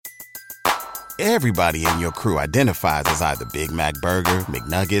Everybody in your crew identifies as either Big Mac Burger,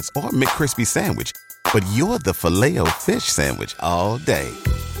 McNuggets, or McCrispy Sandwich. But you're the Filet-O-Fish Sandwich all day.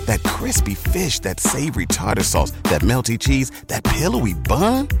 That crispy fish, that savory tartar sauce, that melty cheese, that pillowy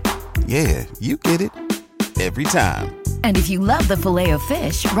bun. Yeah, you get it. Every time. And if you love the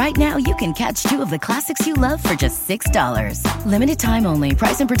Filet-O-Fish, right now you can catch two of the classics you love for just $6. Limited time only.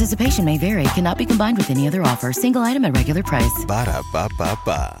 Price and participation may vary. Cannot be combined with any other offer. Single item at regular price.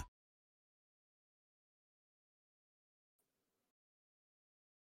 Ba-da-ba-ba-ba.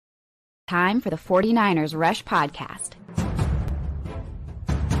 Time for the 49ers Rush Podcast.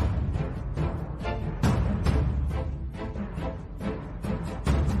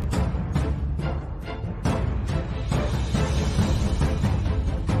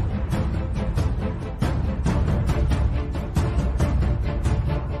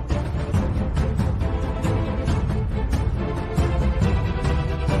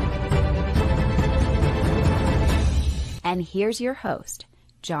 And here's your host,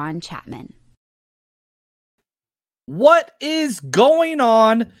 John Chapman. What is going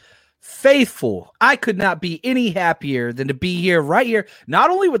on, faithful? I could not be any happier than to be here, right here, not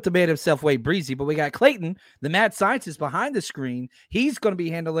only with the man himself, Wade Breezy, but we got Clayton, the mad scientist behind the screen. He's going to be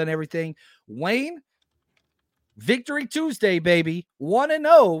handling everything. Wayne, Victory Tuesday, baby.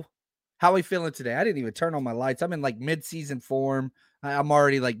 1-0. How are we feeling today? I didn't even turn on my lights. I'm in like mid-season form. I'm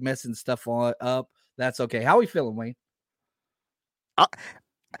already like messing stuff up. That's okay. How are we feeling, Wayne?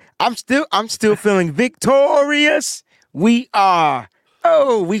 I'm still feeling victorious. We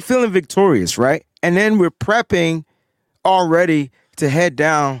feeling victorious, right? And then we're prepping already to head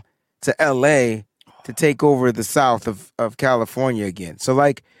down to LA to take over the south of California again. So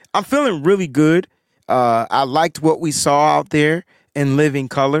like I'm feeling really good. I liked what we saw out there in living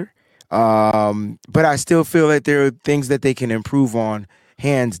color. But I still feel that there are things that they can improve on,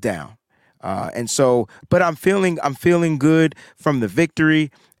 hands down. But I'm feeling good from the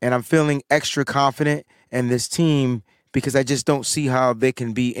victory, and I'm feeling extra confident in this team because I just don't see how they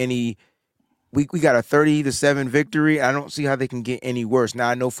can be any. We got a 30-7 victory. I don't see how they can get any worse. Now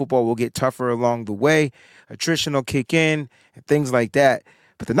I know football will get tougher along the way, attrition will kick in, and things like that.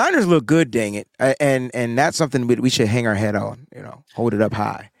 But the Niners look good, dang it, and that's something we should hang our head on. Hold it up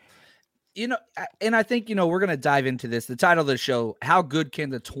high. And I think, we're going to dive into this. The title of the show, how good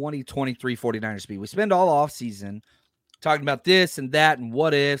can the 2023 49ers be? We spend all off season talking about this and that and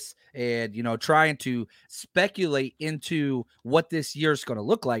what ifs and, trying to speculate into what this year is going to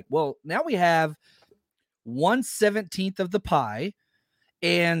look like. Well, now we have 1/17 of the pie,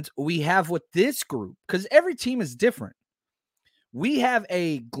 and we have with this group, because every team is different. We have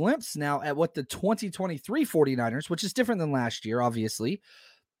a glimpse now at what the 2023 49ers, which is different than last year, obviously.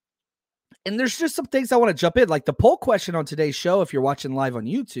 And there's just some things I want to jump in. Like the poll question on today's show, if you're watching live on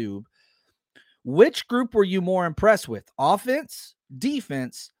YouTube, which group were you more impressed with? Offense,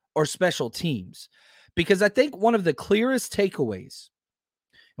 defense, or special teams? Because I think one of the clearest takeaways,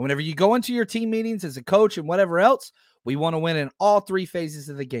 and whenever you go into your team meetings as a coach and whatever else, we want to win in all three phases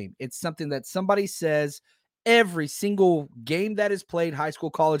of the game. It's something that somebody says every single game that is played, high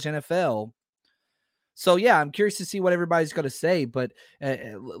school, college, NFL. So, yeah, I'm curious to see what everybody's going to say, but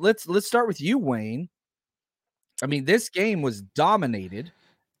let's start with you, Wayne. I mean, this game was dominated.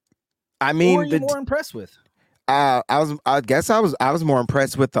 I mean, who are you more impressed with? I was more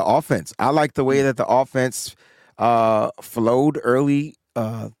impressed with the offense. I like the way that the offense flowed early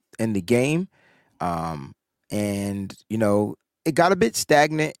in the game, and it got a bit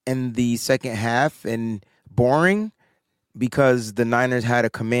stagnant in the second half and boring because the Niners had a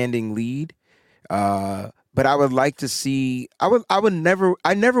commanding lead. But I would like to see, I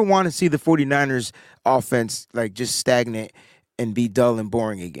never want to see the 49ers offense like just stagnant and be dull and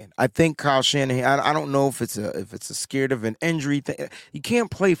boring again. I think Kyle Shanahan, I don't know if it's a scared of an injury thing. You can't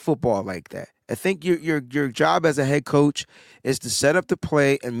play football like that. I think your job as a head coach is to set up the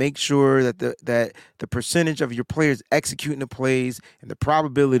play and make sure that the percentage of your players executing the plays and the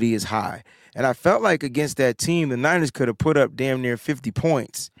probability is high. And I felt like against that team, the Niners could have put up damn near 50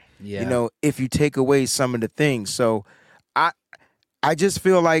 points. Yeah. If you take away some of the things. So I just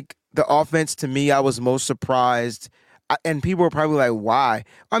feel like the offense, to me, I was most surprised. And people were probably like, why?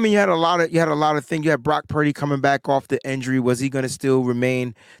 I mean, you had a lot of things. You had Brock Purdy coming back off the injury. Was he going to still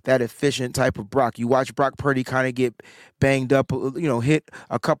remain that efficient type of Brock? You watch Brock Purdy kind of get banged up, hit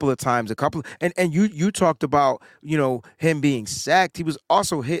a couple of times, and you talked about, him being sacked. He was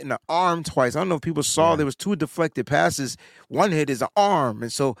also hitting the arm twice. I don't know if people saw there was 2 deflected passes. One hit is an arm.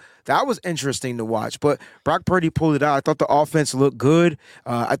 And so that was interesting to watch. But Brock Purdy pulled it out. I thought the offense looked good.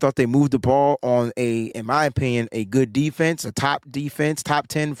 I thought they moved the ball on in my opinion, a good defense. defense, a top defense, top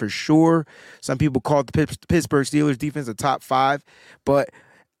 10 for sure. Some people call the Pittsburgh Steelers defense a top 5. But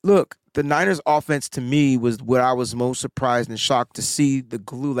look, the Niners offense to me was what I was most surprised and shocked to see, the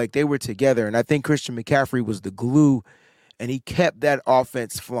glue, like they were together. And I think Christian McCaffrey was the glue, and he kept that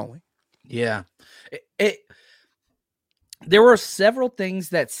offense flowing. Yeah. There were several things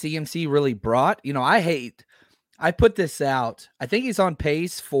that CMC really brought. You know, I put this out. I think he's on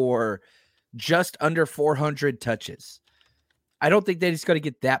pace for just under 400 touches. I don't think that he's going to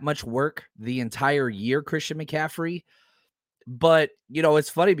get that much work the entire year, Christian McCaffrey. But, you know,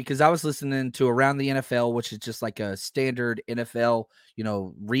 it's funny because I was listening to Around the NFL, which is just like a standard NFL, you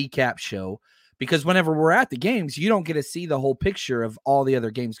know, recap show. Because whenever we're at the games, you don't get to see the whole picture of all the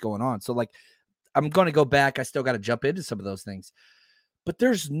other games going on. So, like, I'm going to go back. I still got to jump into some of those things. But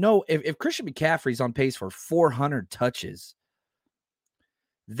there's no – if Christian McCaffrey's on pace for 400 touches,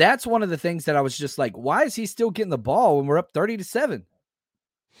 that's one of the things that I was just like, why is he still getting the ball when we're up 30-7?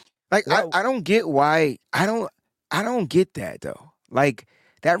 Like, I don't get why – I don't get that, though. Like,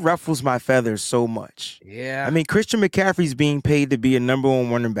 that ruffles my feathers so much. Yeah. I mean, Christian McCaffrey's being paid to be a number 1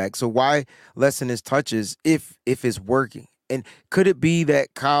 running back, so why lessen his touches if it's working? And could it be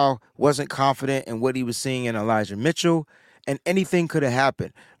that Kyle wasn't confident in what he was seeing in Elijah Mitchell? And anything could have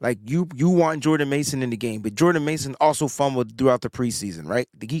happened. Like, you want Jordan Mason in the game, but Jordan Mason also fumbled throughout the preseason, right?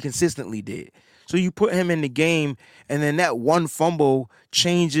 He consistently did. So you put him in the game, and then that one fumble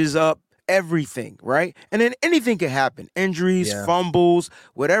changes up everything, right? And then anything could happen. Injuries, fumbles,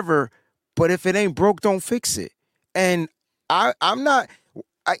 whatever. But if it ain't broke, don't fix it. And I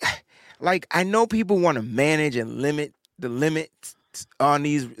know people want to manage and limit the limits on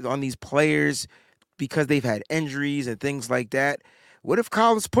these players because they've had injuries and things like that. What if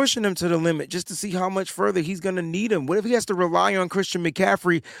Kyle is pushing him to the limit just to see how much further he's going to need him? What if he has to rely on Christian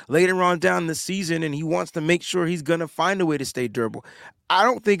McCaffrey later on down the season and he wants to make sure he's going to find a way to stay durable? I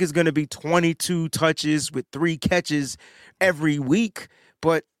don't think it's going to be 22 touches with 3 catches every week,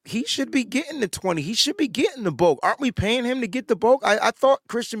 but he should be getting the 20. He should be getting the bulk. Aren't we paying him to get the bulk? I thought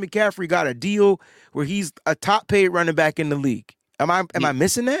Christian McCaffrey got a deal where he's a top paid running back in the league. Am I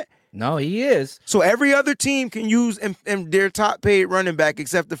missing that? No, he is. So every other team can use their top paid running back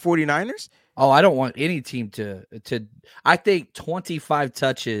except the 49ers? Oh, I don't want any team to I think 25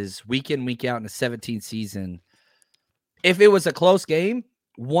 touches week in, week out in a 17 season. If it was a close game,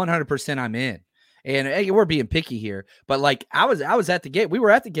 100% I'm in. And hey, we're being picky here, but like I was at the game. We were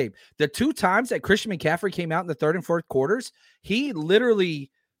at the game. The 2 times that Christian McCaffrey came out in the 3rd and 4th quarters, he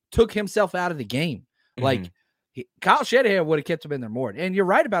literally took himself out of the game. Mm-hmm. Like Kyle Shanahan would have kept him in there more. And you're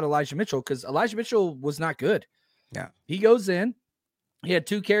right about Elijah Mitchell because Elijah Mitchell was not good. Yeah. He goes in. He had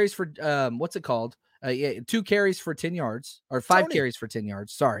 2 carries for what's it called? 2 carries for 10 yards or 5 carries for 10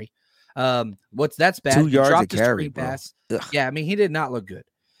 yards. Sorry. That's bad. 2 yards dropped a his carry, screen pass. Ugh. Yeah, I mean, he did not look good.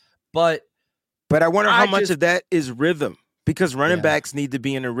 But I wonder how much of that is rhythm because running backs need to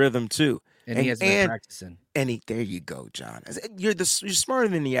be in a rhythm too. And he has been practicing. And there you go, John. You're smarter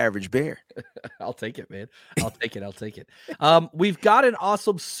than the average bear. I'll take it, man. I'll take it. We've got an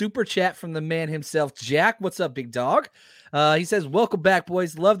awesome super chat from the man himself, Jack. What's up, big dog? He says, welcome back,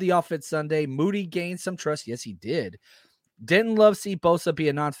 boys. Love the offense Sunday. Moody gained some trust. Yes, he did. Didn't love see Bosa be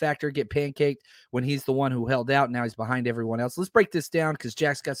a non-factor, get pancaked when he's the one who held out. Now he's behind everyone else. Let's break this down because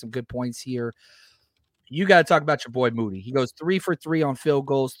Jack's got some good points here. You got to talk about your boy Moody. He goes 3 for 3 on field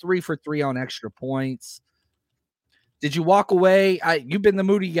goals, 3 for 3 on extra points. Did you walk away? You've been the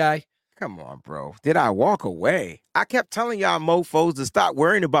Moody guy. Come on, bro. Did I walk away? I kept telling y'all mofos to stop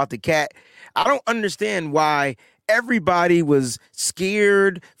worrying about the cat. I don't understand why everybody was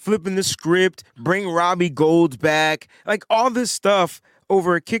scared, flipping the script, bring Robbie Gould back, like all this stuff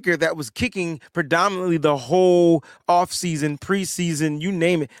over a kicker that was kicking predominantly the whole offseason, preseason, you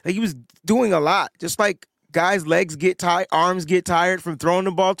name it. Like he was doing a lot. Just like guys' legs get tired, arms get tired from throwing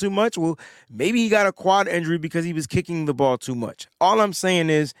the ball too much. Well, maybe he got a quad injury because he was kicking the ball too much. All I'm saying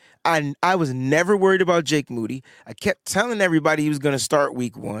is I was never worried about Jake Moody. I kept telling everybody he was going to start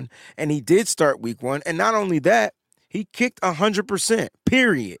week 1, and he did start week 1. And not only that, he kicked 100%,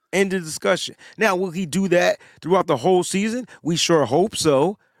 period. End of discussion. Now, will he do that throughout the whole season? We sure hope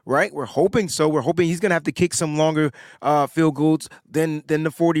so, right? We're hoping so. We're hoping he's going to have to kick some longer field goals than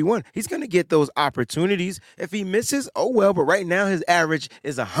the 41. He's going to get those opportunities. If he misses, oh well, but right now his average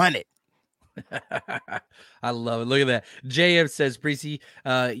is 100. I love it. Look at that. JM says, Precy,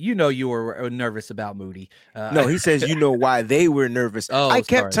 you were nervous about Moody. No, he says you know why they were nervous. I kept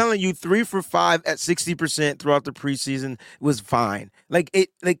sorry. telling you 3 for 5 at 60% throughout the preseason was fine.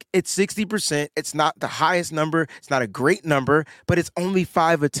 It's 60%. It's not the highest number. It's not a great number, but it's only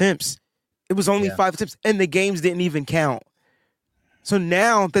 5 attempts. It was only 5 attempts, and the games didn't even count. So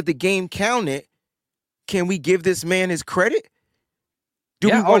now that the game counted, can we give this man his credit? Do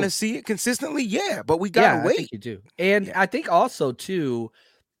we want to see it consistently? Yeah, but we gotta wait. I think you do. And I think also too,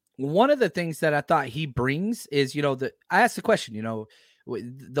 one of the things that I thought he brings is, I asked the question,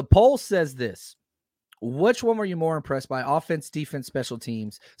 the poll says this: which one were you more impressed by? Offense, defense, special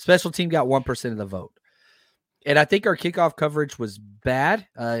teams? Special team got 1% of the vote. And I think our kickoff coverage was bad.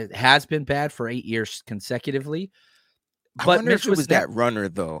 It has been bad for 8 years consecutively. But I wonder if it was that runner,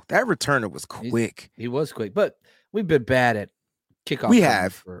 though. That returner was quick. He was quick, but we've been bad at kickoff. We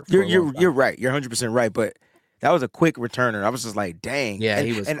have. You're right. You're 100% right. But that was a quick returner. I was just like, dang. Yeah,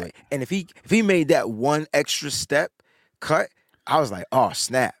 he was quick. And if he made that one extra step cut, I was like, oh,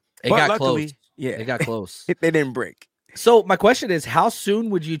 snap. It got close. Yeah, it got close. They didn't break. So my question is, how soon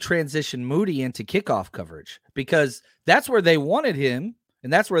would you transition Moody into kickoff coverage? Because that's where they wanted him,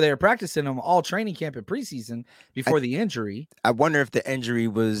 and that's where they were practicing him all training camp and preseason before the injury. I wonder if the injury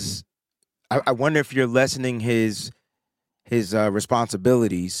was – I wonder if you're lessening his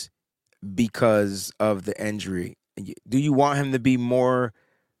responsibilities because of the injury. Do you want him to be more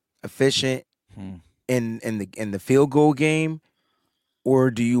efficient in the field goal game, or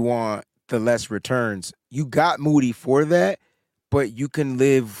do you want the less returns? You got Moody for that, but you can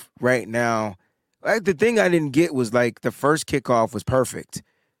live right now. Like, the thing I didn't get was, like, the first kickoff was perfect.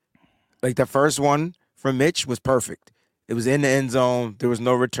 Like, the first one from Mitch was perfect. It was in the end zone. There was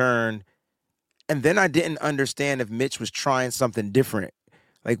no return. And then I didn't understand if Mitch was trying something different.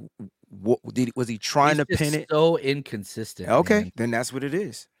 Like, was he trying to pin it? So inconsistent. Okay, man. then that's what it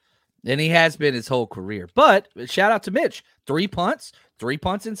is. And he has been his whole career. But shout out to Mitch. 3 punts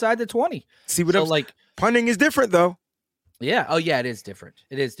inside the 20. See what I'm like? Punting is different, though. Yeah. Oh, yeah, it is different.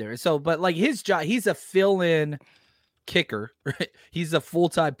 It is different. So, but like his job, he's a fill-in kicker. Right? He's a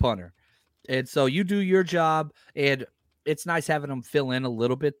full-time punter. And so you do your job, and it's nice having him fill in a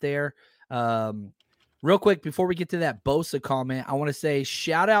little bit there. Real quick, before we get to that Bosa comment, I want to say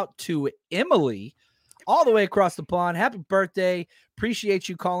shout out to Emily all the way across the pond. Happy birthday. Appreciate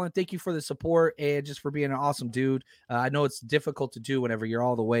you calling. Thank you for the support and just for being an awesome dude. I know it's difficult to do whenever you're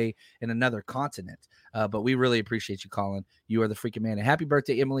all the way in another continent, but we really appreciate you calling. You are the freaking man. And happy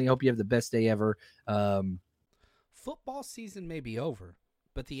birthday, Emily. Hope you have the best day ever. Football season may be over,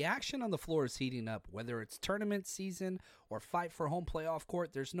 but the action on the floor is heating up. Whether it's tournament season or fight for home playoff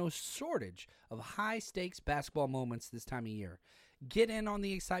court, there's no shortage of high-stakes basketball moments this time of year. Get in on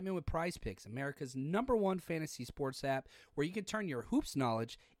the excitement with Prize Picks, America's #1 fantasy sports app, where you can turn your hoops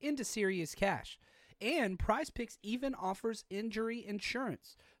knowledge into serious cash. And Prize Picks even offers injury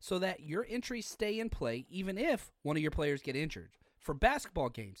insurance so that your entries stay in play even if one of your players get injured. For basketball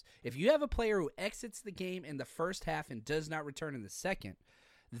games, if you have a player who exits the game in the first half and does not return in the second,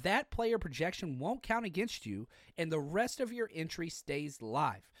 that player projection won't count against you, and the rest of your entry stays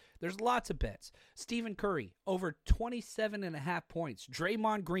live. There's lots of bets. Stephen Curry, over 27.5 points.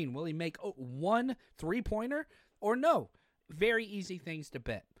 Draymond Green, will he make one three-pointer or no? Very easy things to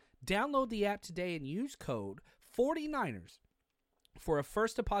bet. Download the app today and use code 49ers for a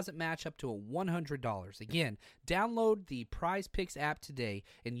first deposit match up to $100. Again, download the Prize Picks app today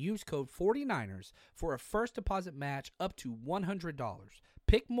and use code 49ers for a first deposit match up to $100.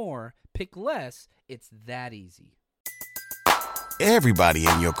 Pick more, pick less. It's that easy. Everybody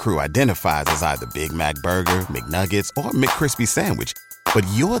in your crew identifies as either Big Mac Burger, McNuggets, or McCrispy Sandwich. But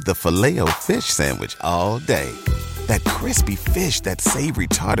you're the Filet-O-Fish Sandwich all day. That crispy fish, that savory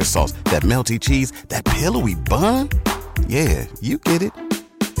tartar sauce, that melty cheese, that pillowy bun. Yeah, you get it.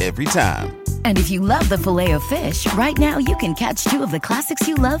 Every time. And if you love the Filet-O-Fish, right now you can catch 2 of the classics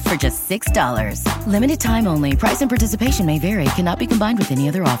you love for just $6. Limited time only. Price and participation may vary. Cannot be combined with any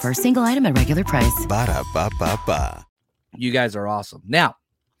other offer. Single item at regular price. Ba-da-ba-ba-ba. You guys are awesome. Now,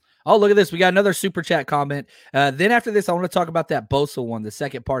 oh, look at this. We got another super chat comment. Then after this, I want to talk about that Bosa one, the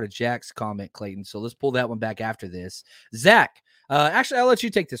second part of Jack's comment, Clayton. So let's pull that one back after this. Zach, actually, I'll let you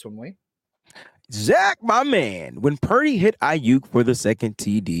take this one, Wayne. Zach, my man, when Purdy hit Ayuk for the second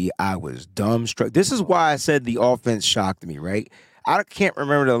TD, I was dumbstruck. This is why I said the offense shocked me, right? I can't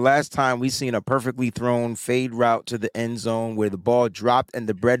remember the last time we seen a perfectly thrown fade route to the end zone where the ball dropped in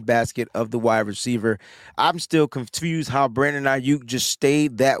the breadbasket of the wide receiver. I'm still confused how Brandon Ayuk just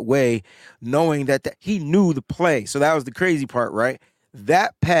stayed that way, knowing that he knew the play. So that was the crazy part, right?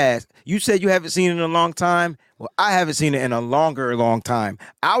 That pass, you said you haven't seen it in a long time. Well, I haven't seen it in a long time.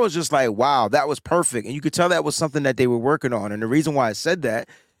 I was just like, wow, that was perfect. And you could tell that was something that they were working on. And the reason why I said that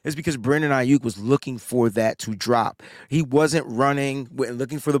is because Brandon Ayuk was looking for that to drop. He wasn't running,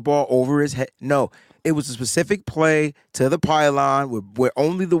 looking for the ball over his head. No, It was a specific play to the pylon where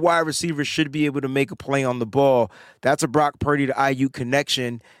only the wide receiver should be able to make a play on the ball. That's a Brock Purdy to Ayuk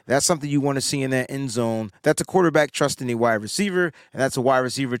connection. That's something you want to see in that end zone. That's a quarterback trusting a wide receiver, and that's a wide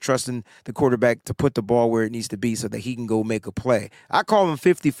receiver trusting the quarterback to put the ball where it needs to be so that he can go make a play. I call them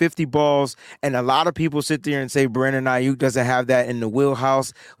 50-50 balls, and a lot of people sit there and say Brandon Ayuk doesn't have that in the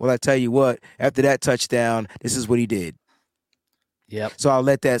wheelhouse. Well, I tell you what, after that touchdown, this is what he did. Yep. So I'll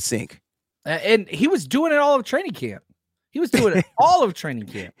let that sink. And he was doing it all of training camp. He was doing it all of training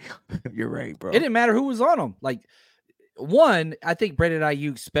camp. You're right, bro. It didn't matter who was on him. Like, one, I think Brandon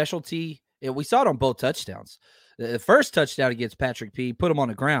Ayuk's specialty, we saw it on both touchdowns. The first touchdown against Patrick P, put him on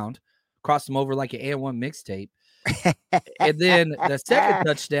the ground, crossed him over like an A1 mixtape. And then the second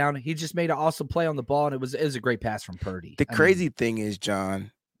touchdown, he just made an awesome play on the ball, and it was a great pass from Purdy. The crazy thing is,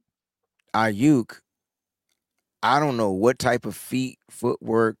 John, Ayuk, I don't know what type of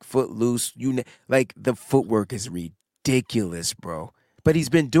footwork, foot loose, like the footwork is ridiculous, bro. But he's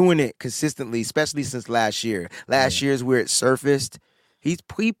been doing it consistently, especially since last year. Last year's where it surfaced. He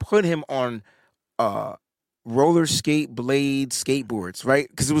put him on roller skate blade skateboards, right?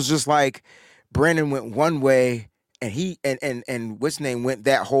 Because it was just like Brandon went one way and he and what's name went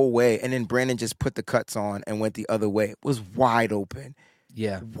that whole way, and then Brandon just put the cuts on and went the other way. It was wide open.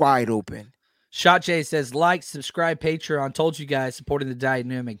 Yeah. Wide open. Shot J says, like, subscribe, Patreon. Told you guys, supporting the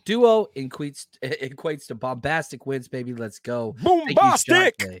dynamic duo equates to bombastic wins, baby. Let's go.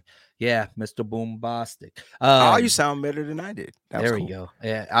 Boombastic. Yeah, Mr. Boombastic. You sound better than I did. There we go.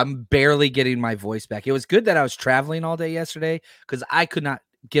 Yeah, I'm barely getting my voice back. It was good that I was traveling all day yesterday because I could not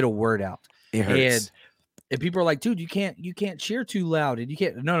get a word out. It hurts. And people are like, dude, you can't cheer too loud, and you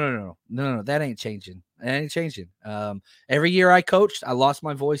can't. No. That ain't changing. It ain't changing. Every year I coached, I lost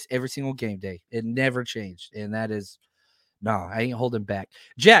my voice every single game day. It never changed, and that is I ain't holding back.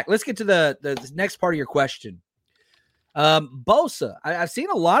 Jack, let's get to the next part of your question. Bosa, I've seen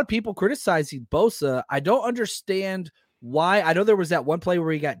a lot of people criticizing Bosa. I don't understand why. I know there was that one play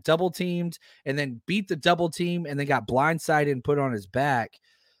where he got double teamed and then beat the double team and then got blindsided and put on his back.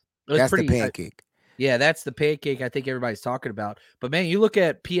 That's the pancake. Yeah, that's the pancake I think everybody's talking about. But, man, you look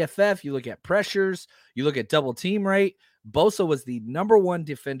at PFF, you look at pressures, you look at double team rate. Bosa was the number one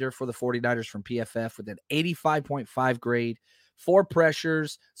defender for the 49ers from PFF with an 85.5 grade, 4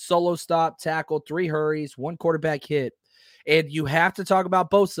 pressures, solo stop, tackle, 3 hurries, 1 quarterback hit. And you have to talk about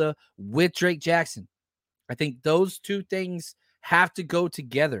Bosa with Drake Jackson. I think those two things have to go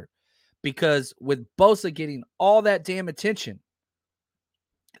together because with Bosa getting all that damn attention,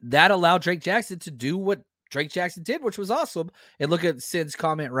 that allowed Drake Jackson to do what Drake Jackson did, which was awesome. And look at Sid's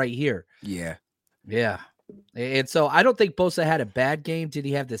comment right here. Yeah. And so I don't think Bosa had a bad game. Did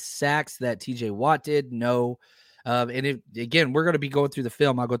he have the sacks that TJ Watt did? No. Again, we're going to be going through the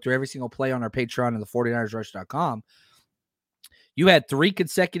film. I'll go through every single play on our Patreon and the 49ersrush.com. You had 3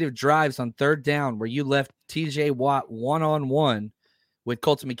 consecutive drives on third down where you left TJ Watt one-on-one with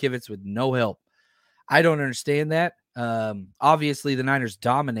Colton McKivitz with no help. I don't understand that. Obviously the Niners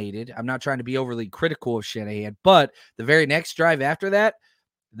dominated. I'm not trying to be overly critical of Shanahan, but the very next drive after that,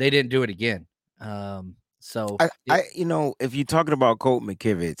 they didn't do it again. If you're talking about Colt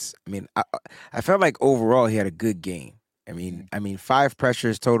McKivitz, I mean, I felt like overall he had a good game. I mean, 5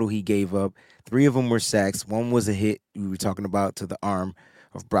 pressures total he gave up. 3 of them were sacks. 1 was a hit we were talking about to the arm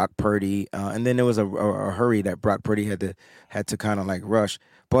of Brock Purdy, and then there was a hurry that Brock Purdy had to kind of like rush.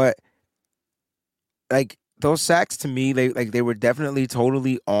 But like those sacks to me, they were definitely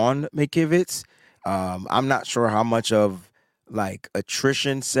totally on McKivitz. I'm not sure how much of like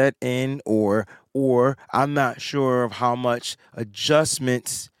attrition set in, or I'm not sure of how much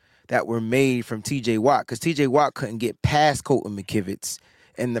adjustments that were made from TJ Watt, because TJ Watt couldn't get past Colton McKivitz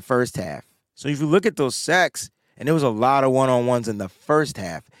in the first half. So if you look at those sacks, and there was a lot of one-on-ones in the first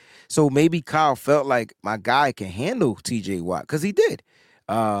half, so maybe Kyle felt like my guy can handle TJ Watt, because he did.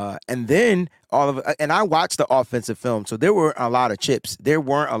 And then and I watched the offensive film, so there weren't a lot of chips. There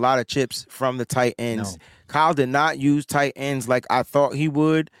weren't a lot of chips from the tight ends. No. Kyle did not use tight ends like I thought he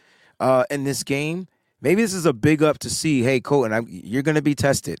would in this game. Maybe this is a big up to see, hey, Colton, you're going to be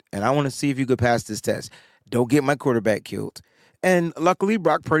tested, and I want to see if you could pass this test. Don't get my quarterback killed. And luckily,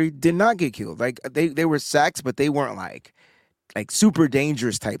 Brock Purdy did not get killed. Like they were sacks, but they weren't like super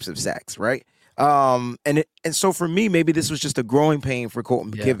dangerous types of sacks, right? And so for me, maybe this was just a growing pain for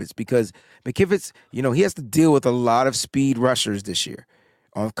Colton McKivitz, because McKivitz, he has to deal with a lot of speed rushers this year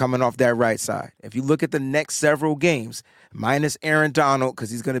coming off that right side. If you look at the next several games, minus Aaron Donald, because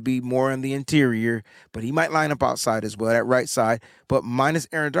he's going to be more in the interior, but he might line up outside as well, that right side. But minus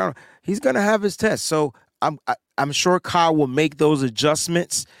Aaron Donald, he's going to have his test. So I'm sure Kyle will make those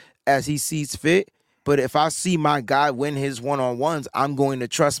adjustments as he sees fit. But if I see my guy win his one-on-ones, I'm going to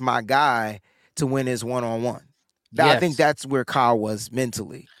trust my guy to win his one-on-one. I think that's where Kyle was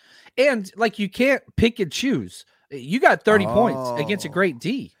mentally. And like, you can't pick and choose. You got 30 points against a great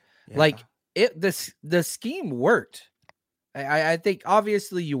D. Yeah. Like the scheme worked. I think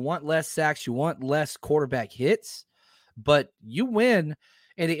obviously you want less sacks, you want less quarterback hits, but you win.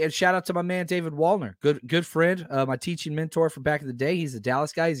 And shout out to my man David Wallner, good friend, my teaching mentor from back in the day. He's a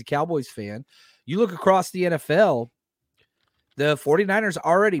Dallas guy. He's a Cowboys fan. You look across the NFL, the 49ers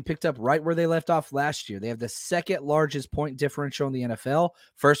already picked up right where they left off last year. They have the second largest point differential in the NFL.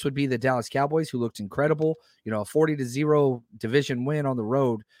 First would be the Dallas Cowboys, who looked incredible. You know, a 40-0 division win on the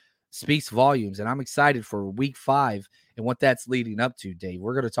road speaks volumes. And I'm excited for week 5 and what that's leading up to, Dave.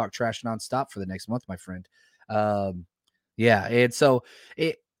 We're going to talk trash nonstop for the next month, my friend. Yeah. And so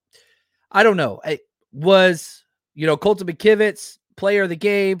I don't know. It was, Colton McKivitz player of the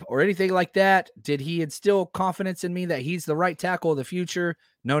game or anything like that? Did he instill confidence in me that he's the right tackle of the future?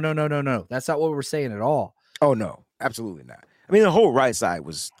 No. That's not what we're saying at all. Oh, no, absolutely not. I mean, the whole right side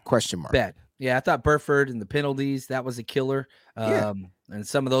was question mark. Bad. Yeah, I thought Burford and the penalties, that was a killer. And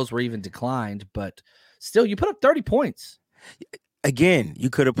some of those were even declined, but still, you put up 30 points. Again, you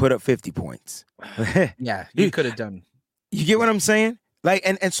could have put up 50 points. Yeah, you could have done. You get what I'm saying? Like,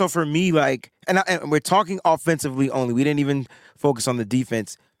 and so for me, like, and we're talking offensively only. We didn't even focus on the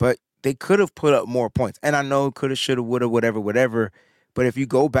defense, but they could have put up more points. And I know coulda, shoulda, woulda, whatever. But if you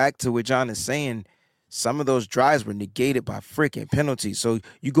go back to what John is saying, some of those drives were negated by freaking penalties. So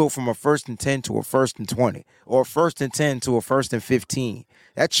you go from a 1st and 10 to a 1st and 20, or a 1st and 10 to a 1st and 15.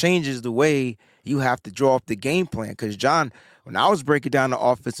 That changes the way you have to draw up the game plan. Because, John, when I was breaking down the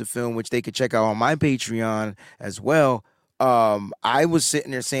offensive film, which they could check out on my Patreon as well, I was sitting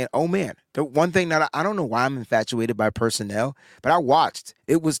there saying, oh, man, the one thing that I don't know why I'm infatuated by personnel, but I watched.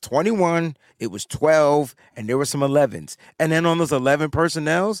 It was 21, it was 12, and there were some 11s. And then on those 11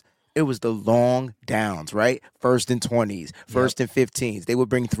 personnels, it was the long downs, right? 1st and 20s, 1st and 15s. They would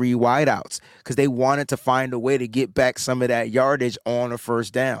bring 3 wideouts because they wanted to find a way to get back some of that yardage on a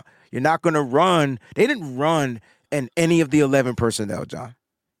 1st down. You're not going to run. They didn't run in any of the 11 personnel, John.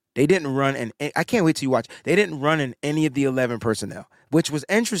 They didn't run in, I can't wait till you watch. They didn't run in any of the 11 personnel, which was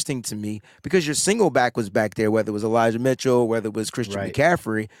interesting to me because your single back was back there, whether it was Elijah Mitchell, whether it was Christian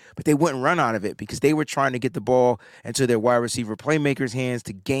McCaffrey, but they wouldn't run out of it because they were trying to get the ball into their wide receiver playmakers' hands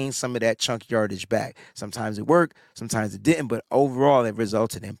to gain some of that chunk yardage back. Sometimes it worked, sometimes it didn't, but overall it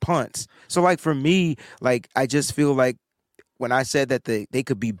resulted in punts. So, like, for me, like, I just feel like when I said that they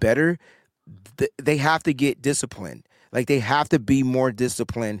could be better, they have to get disciplined. Like, they have to be more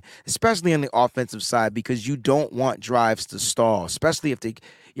disciplined, especially on the offensive side, because you don't want drives to stall, especially if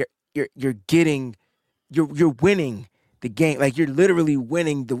you're winning the game. Like, you're literally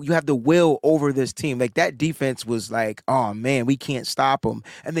winning. You have the will over this team. Like, that defense was like, oh, man, we can't stop them.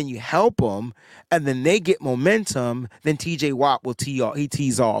 And then you help them, and then they get momentum. Then TJ Watt will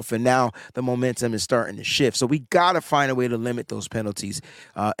tees off, and now the momentum is starting to shift. So we got to find a way to limit those penalties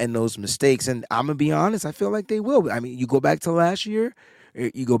and those mistakes. And I'm going to be honest, I feel like they will. I mean, you go back to last year,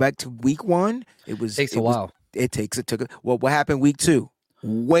 you go back to week 1. It takes a while. What happened week 2?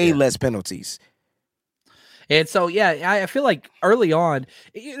 Way less penalties. And so, I feel like early on,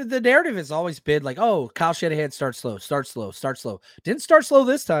 the narrative has always been like, oh, Kyle Shanahan starts slow. Didn't start slow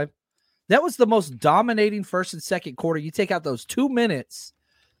this time. That was the most dominating 1st and 2nd quarter. You take out those 2 minutes,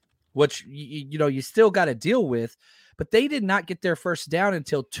 which, you still got to deal with, but they did not get their 1st down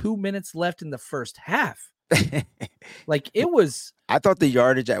until 2 minutes left in the 1st half. Like, it was. I thought the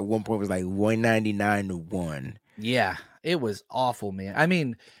yardage at one point was like 199 to 1. Yeah, it was awful, man. I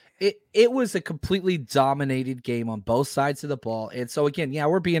mean, It was a completely dominated game on both sides of the ball. And so, again,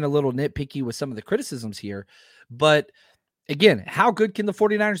 we're being a little nitpicky with some of the criticisms here. But, again, how good can the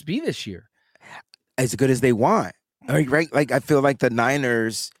 49ers be this year? As good as they want. Right? Like, I feel like the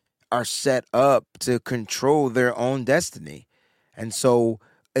Niners are set up to control their own destiny. And so,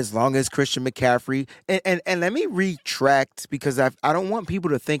 as long as Christian McCaffrey – and let me retract because I don't want people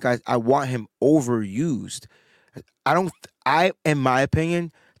to think I want him overused. In my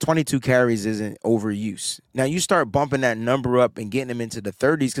opinion – 22 carries isn't overuse. Now, you start bumping that number up and getting them into the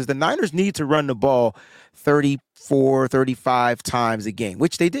 30s because the Niners need to run the ball 34, 35 times a game,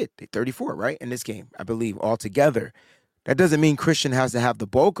 which they did. They 34, right, in this game, I believe, altogether. That doesn't mean Christian has to have the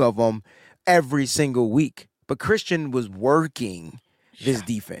bulk of them every single week. But Christian was working this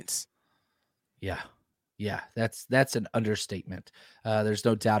defense. Yeah, that's an understatement. There's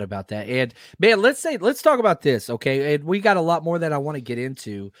no doubt about that. And man, let's talk about this, okay? And we got a lot more that I want to get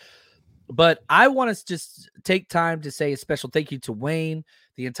into. But I want to just take time to say a special thank you to Wayne,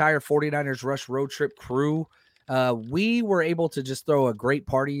 the entire 49ers Rush Road Trip crew. We were able to just throw a great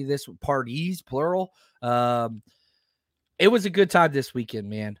party, parties, plural. It was a good time this weekend,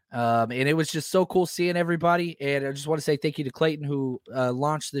 man. And it was just so cool seeing everybody. And I just want to say thank you to Clayton, who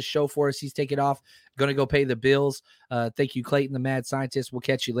launched this show for us. He's taking off, going to go pay the bills. Thank you, Clayton, the mad scientist. We'll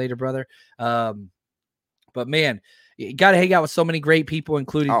catch you later, brother. But man, you got to hang out with so many great people,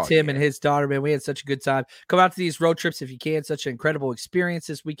 including Tim and his daughter, man. We had such a good time. Come out to these road trips if you can. Such an incredible experience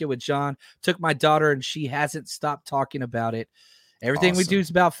this weekend with John. Took my daughter, and she hasn't stopped talking about it. Everything we do is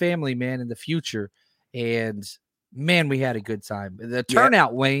about family, man, in the future. And, man, we had a good time. The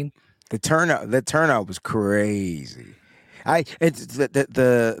turnout, Wayne. The turnout was crazy.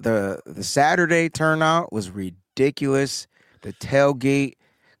 The Saturday turnout was ridiculous. The tailgate.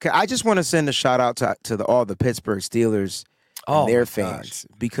 I just want to send a shout out to all the Pittsburgh Steelers and their fans,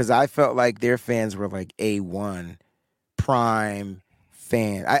 because I felt like their fans were like A1 prime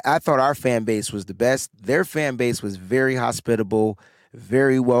fan. I thought our fan base was the best. Their fan base was very hospitable,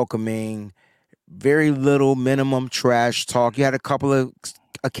 very welcoming, very little minimum trash talk. You had a couple of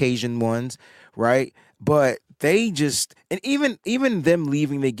occasion ones, right? But they just, and even them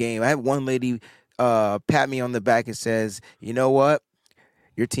leaving the game, I had one lady pat me on the back and says, "You know what?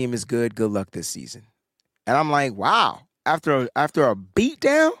 Your team is good. Good luck this season." And I'm like, wow. After a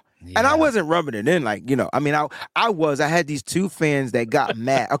beatdown, and I wasn't rubbing it in, like, I mean, I had these two fans that got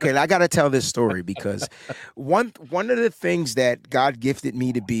mad. Okay, I got to tell this story because one of the things that God gifted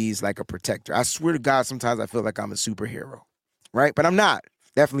me to be is like a protector. I swear to God, sometimes I feel like I'm a superhero, right? But I'm not,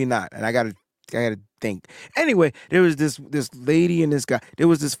 definitely not. And I gotta think. Anyway, there was this lady and this guy. There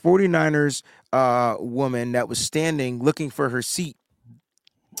was this 49ers woman that was standing looking for her seat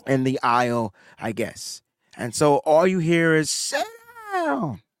in the aisle, I guess. And so all you hear is, "Sit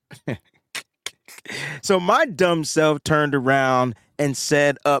down." So my dumb self turned around and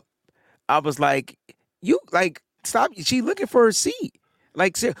said up, I was like, "You, like, stop." She looking for her seat.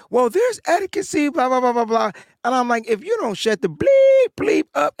 Like, say, "Well, there's etiquette, blah, blah, blah, blah, blah." And I'm like, if you don't shut the bleep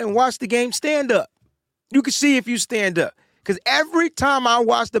up and watch the game, stand up. You can see if you stand up. Because every time I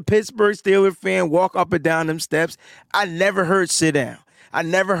watch the Pittsburgh Steelers fan walk up and down them steps, I never heard "sit down." I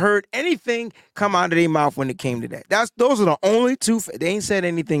never heard anything come out of their mouth when it came to that. Those are the only two. They ain't said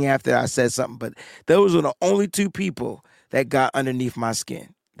anything after I said something, but those are the only two people that got underneath my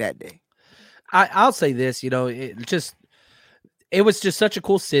skin that day. I'll say this, it was just such a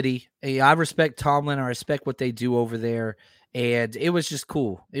cool city. I respect Tomlin. I respect what they do over there, and it was just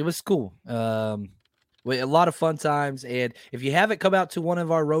cool. It was cool. A lot of fun times, and if you haven't come out to one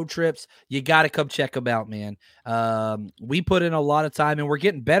of our road trips, you got to come check them out, man. We put in a lot of time, and we're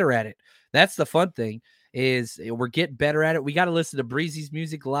getting better at it. That's the fun thing, is we're getting better at it. We got to listen to Breezy's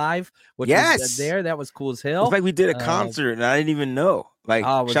music live, which was there. That was cool as hell. It's like we did a concert, and I didn't even know. Like,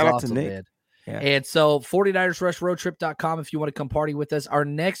 shout out to Nick. Man. Yeah. And so 49ersRushRoadTrip.com if you want to come party with us. Our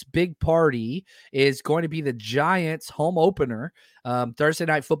next big party is going to be the Giants home opener. Thursday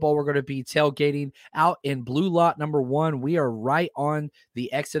night football, we're going to be tailgating out in Blue Lot number 1. We are right on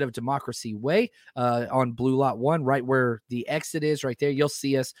the exit of Democracy Way on Blue Lot 1, right where the exit is right there. You'll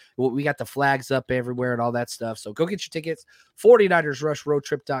see us. We got the flags up everywhere and all that stuff. So go get your tickets.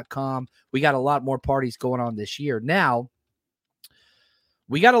 49ersRushRoadTrip.com. We got a lot more parties going on this year. Now,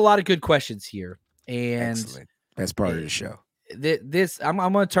 we got a lot of good questions here, and excellent. That's part of the show. I'm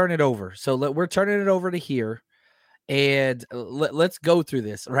going to turn it over. So we're turning it over to here, and let's go through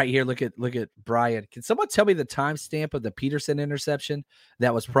this right here. Look at Brian. Can someone tell me the timestamp of the Peterson interception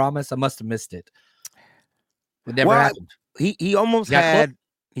that was promised? I must have missed it. It never happened. He almost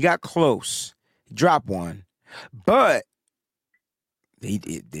he got close. He dropped one, but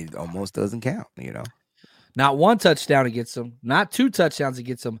it almost doesn't count, Not one touchdown against him, not 2 touchdowns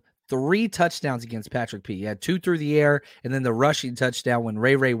against him, 3 touchdowns against Patrick P. He had 2 through the air, and then the rushing touchdown when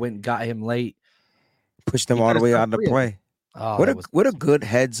Ray went and got him late. Pushed him all the way out of the play. Oh, what a good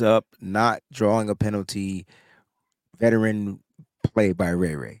heads up, not drawing a penalty, veteran play by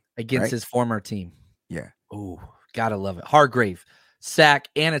Ray. Against his former team. Yeah. Oh, gotta love it. Hargrave, sack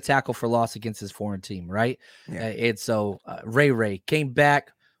and a tackle for loss against his foreign team, right? Yeah. And so Ray came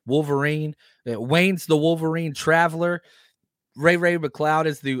back. Wolverine. Wayne's the Wolverine traveler. Ray McLeod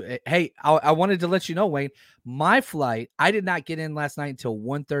is the hey, I wanted to let you know, Wayne, my flight, I did not get in last night until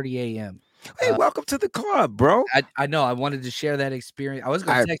 1:30 a.m. Hey, welcome to the club, bro. I know. I wanted to share that experience. I was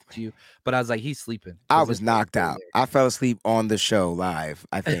going to text you, but I was like, he's sleeping. I was knocked out. I fell asleep on the show live,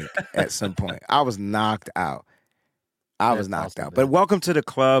 I think, at some point. I was knocked out. But welcome to the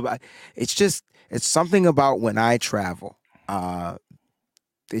club. It's something about when I travel.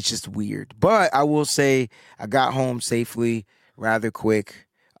 it's just weird. But I will say I got home safely, rather quick.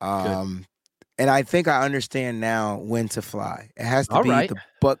 And I think I understand now when to fly. It has to All be right. the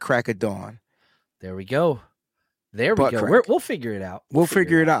butt crack of dawn. There we go. There we Butt go. crack. We'll figure it out. We'll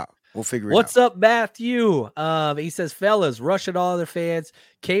figure it out. What's up, Matthew? He says, fellas, rushing all other fans.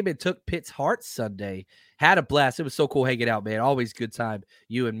 Came and took Pitt's heart Sunday. Had a blast. It was so cool hanging out, man. Always good time.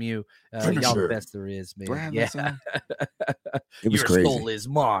 You and Mew. Y'all the best there is, man. Yeah. It was Your crazy. soul is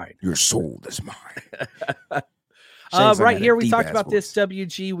mine. Your soul is mine. Right here, we talked about this,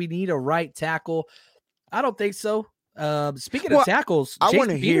 WG. We need a right tackle. I don't think so. Speaking of tackles,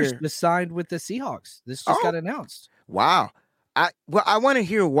 Jason Peters just signed with the Seahawks. This just got announced. Wow. I want to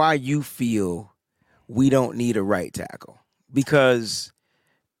hear why you feel we don't need a right tackle, because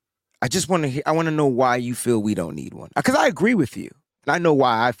I just want to I want to know why you feel we don't need one. Because I agree with you. And I know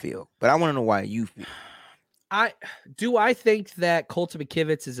why I feel, but I want to know why you feel. I think that Colton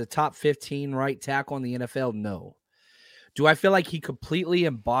McKivitz is a top 15 right tackle in the NFL? No. Do I feel like he completely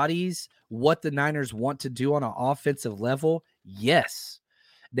embodies what the Niners want to do on an offensive level? Yes.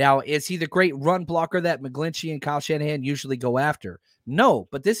 Now, is he the great run blocker that McGlinchey and Kyle Shanahan usually go after? No,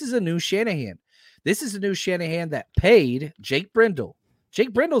 but this is a new Shanahan. This is a new Shanahan that paid Jake Brendel.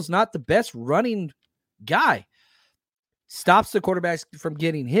 Jake Brendel's not the best running guy. Stops the quarterbacks from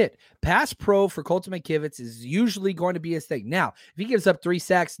getting hit. Pass pro for Colton McKivitz is usually going to be his thing. Now, if he gives up 3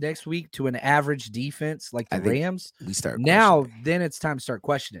 sacks next week to an average defense like the Rams, then it's time to start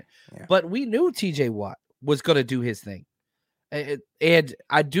questioning it. Yeah. But we knew TJ Watt was going to do his thing. And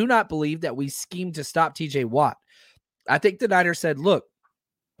I do not believe that we schemed to stop TJ Watt. I think the Niners said, look,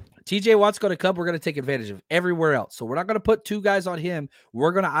 TJ Watt's going to come. We're going to take advantage of everywhere else. So we're not going to put 2 guys on him.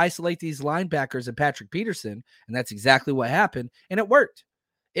 We're going to isolate these linebackers and Patrick Peterson. And that's exactly what happened. And it worked.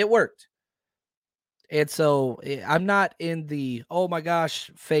 It worked. And so I'm not in the, oh my gosh,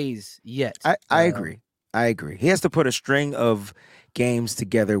 phase yet. I agree. I agree. He has to put a string of games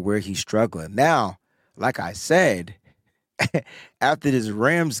together where he's struggling. Now, like I said, after this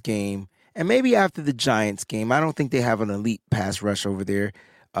Rams game, and maybe after the Giants game, I don't think they have an elite pass rush over there.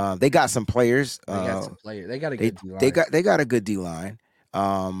 They got some players. They got a good D-line. They got a good D-line.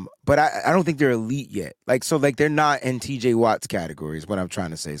 But I don't think they're elite yet. Like they're not in TJ Watt's category is what I'm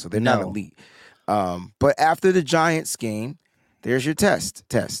trying to say. So they're not elite. But after the Giants game, there's your test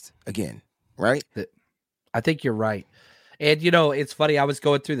again, right? I think you're right. And, it's funny. I was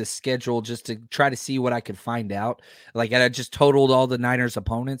going through the schedule just to try to see what I could find out. And I just totaled all the Niners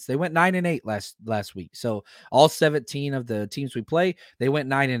opponents. They went 9-8 last week. So all 17 of the teams we play, they went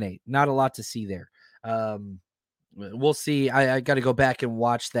 9-8. Not a lot to see there. We'll see. I got to go back and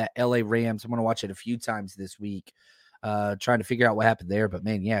watch that LA Rams. I'm going to watch it a few times this week, trying to figure out what happened there. But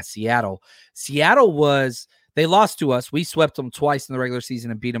man, yeah, Seattle they lost to us. We swept them twice in the regular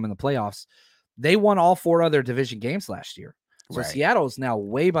season and beat them in the playoffs. They won all 4 other division games last year. So right. Seattle is now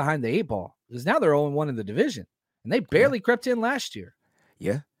way behind the 8 ball because now they're 0-1 in the division, and they barely crept in last year.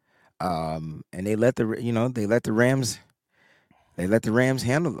 Yeah. And they let the Rams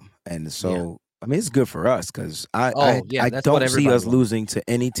handle them. And so, I mean, it's good for us because I don't see us losing to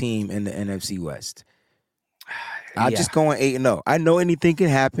any team in the NFC West. I'm just going 8-0. I know anything can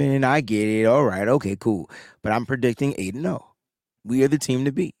happen. I get it. All right. Okay, cool. But I'm predicting 8-0. We are the team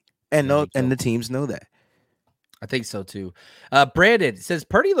to beat. And the teams know that. I think so too. Brandon says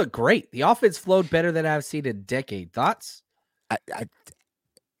Purdy looked great. The offense flowed better than I've seen in a decade. Thoughts?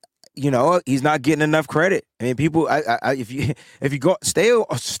 He's not getting enough credit. I mean, people. If you go stay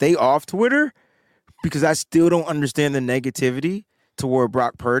off Twitter, because I still don't understand the negativity toward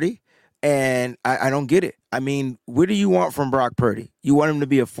Brock Purdy, and I don't get it. I mean, what do you want from Brock Purdy? You want him to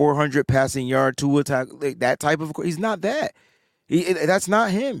be a 400 passing yard, 2 attack, like that type of? He's not that. That's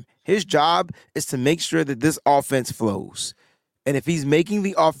not him. His job is to make sure that this offense flows. And if he's making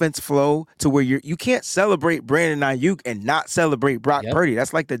the offense flow to where you can't celebrate Brandon Ayuk and not celebrate Brock Purdy.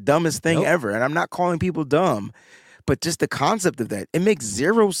 That's like the dumbest thing ever. And I'm not calling people dumb, but just the concept of that, it makes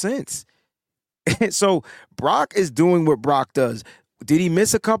 0 sense. So Brock is doing what Brock does. Did he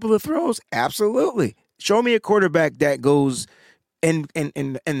miss a couple of throws? Absolutely. Show me a quarterback that goes in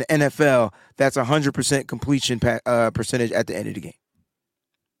the NFL that's 100% completion percentage at the end of the game.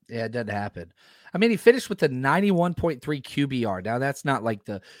 Yeah, it doesn't happen. I mean, he finished with a 91.3 QBR. Now, that's not like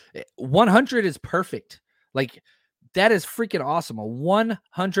 100 is perfect. Like, that is freaking awesome. A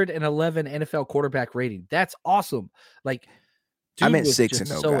 111 NFL quarterback rating. That's awesome. Like, I meant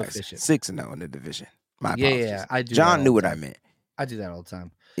 6-0, guys. 6-0 in the division. My apologies. Yeah, I do. John knew what I meant. I do that all the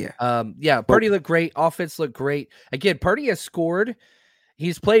time. Yeah. Purdy looked great. Offense looked great. Again, Purdy has scored.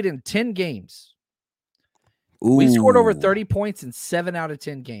 He's played in 10 games. We scored over Ooh. 30 points in 7 out of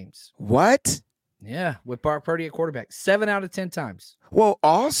 10 games. What? Yeah, with Brock Purdy at quarterback. 7 out of 10 times. Well,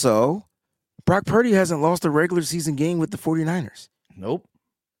 also, Brock Purdy hasn't lost a regular season game with the 49ers. Nope.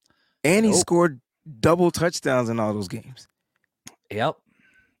 And he scored double touchdowns in all those games. Yep.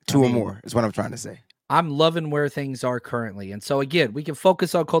 Two or more is what I'm trying to say. I'm loving where things are currently. And so, again, we can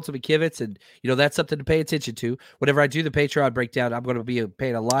focus on Colton McKivitz, and, that's something to pay attention to. Whenever I do the Patreon breakdown, I'm going to be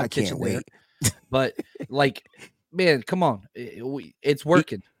paying a lot of attention there. But, man, come on. It's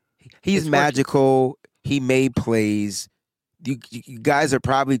working. He's magical. He made plays. You guys are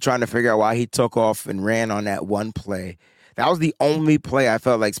probably trying to figure out why he took off and ran on that one play. That was the only play I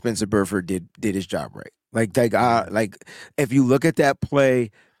felt like Spencer Burford did his job right. Like if you look at that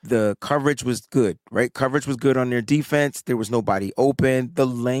play, the coverage was good, right? Coverage was good on their defense. There was nobody open. The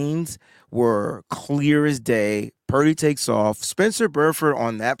lanes were clear as day. Purdy takes off. Spencer Burford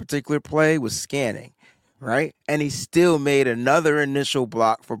on that particular play was scanning, right? And he still made another initial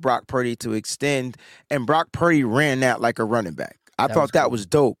block for Brock Purdy to extend, and Brock Purdy ran that like a running back. I thought that was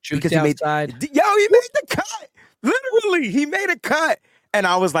dope because he made the cut. Literally, he made a cut, and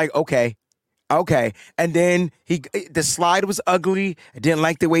I was like, okay. And then the slide was ugly. I didn't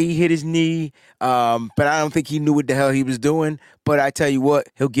like the way he hit his knee, but I don't think he knew what the hell he was doing. But I tell you what,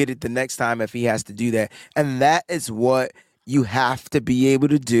 he'll get it the next time if he has to do that. And that is what you have to be able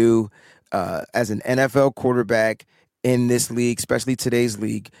to do as an NFL quarterback in this league, especially today's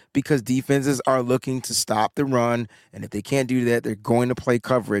league, because defenses are looking to stop the run. And if they can't do that, they're going to play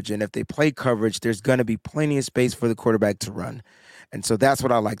coverage. And if they play coverage, there's going to be plenty of space for the quarterback to run. And so that's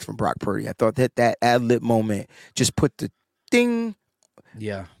what I liked from Brock Purdy. I thought that ad-lib moment just put the ding.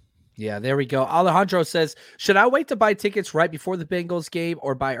 Yeah, there we go. Alejandro says, should I wait to buy tickets right before the Bengals game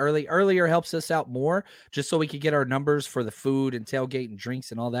or buy early? Earlier helps us out more just so we can get our numbers for the food and tailgate and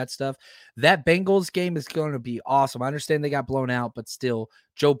drinks and all that stuff. That Bengals game is going to be awesome. I understand they got blown out, but still,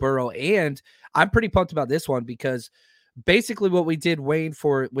 Joe Burrow. And I'm pretty pumped about this one because basically what we did, Wayne,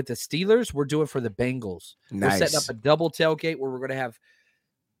 with the Steelers, we're doing for the Bengals. Nice. We're setting up a double tailgate where we're going to have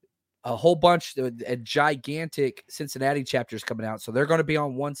a whole bunch of gigantic Cincinnati chapters coming out. So they're going to be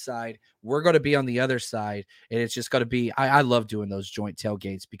on one side. We're going to be on the other side. And it's just going to be, I love doing those joint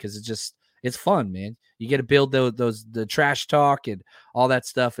tailgates because it's fun, man. You get to build the trash talk and all that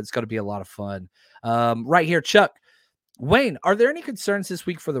stuff. It's going to be a lot of fun. Right here, Chuck. Wayne, are there any concerns this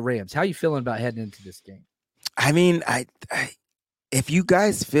week for the Rams? How are you feeling about heading into this game? I mean, I if you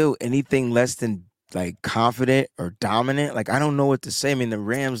guys feel anything less than confident or dominant, I don't know what to say. I mean, the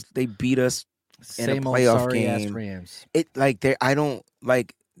Rams, they beat us in a playoff game. Rams.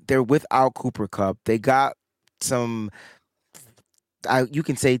 They're without Cooper Kupp. They got some, you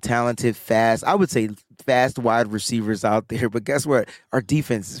can say talented, fast. I would say fast wide receivers out there, but guess what? Our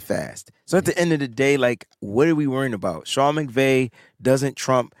defense is fast. So at the end of the day, what are we worrying about? Sean McVay doesn't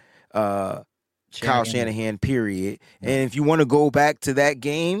trump Kyle Shanahan, period. And if you want to go back to that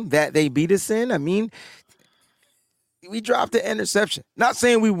game that they beat us in, I mean, we dropped the interception. Not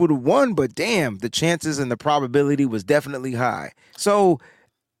saying we would have won, but damn, the chances and the probability was definitely high. So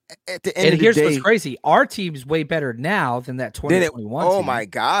at the end of the day, here's what's crazy. Our team's way better now than that 2021 team. Oh my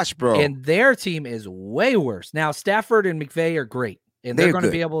gosh, bro. And their team is way worse. Now, Stafford and McVay are great. And they're going to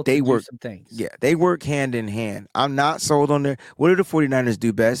be able to do some things. Yeah, they work hand in hand. I'm not sold on their. What do the 49ers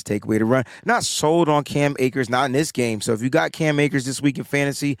do best? Take away the run. Not sold on Cam Akers, not in this game. So if you got Cam Akers this week in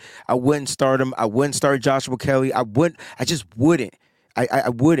fantasy, I wouldn't start him. I wouldn't start Joshua Kelly. I just wouldn't. I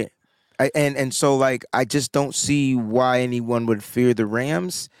wouldn't. And so I just don't see why anyone would fear the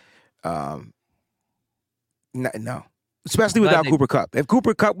Rams. No. Especially without Cooper Kupp. If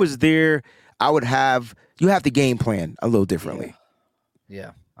Cooper Kupp was there, you have the game plan a little differently.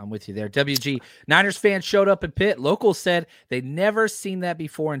 Yeah, I'm with you there. WG, Niners fans showed up at Pitt. Locals said they'd never seen that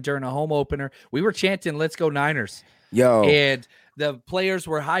before, and during a home opener, we were chanting, "Let's go Niners." Yo. And the players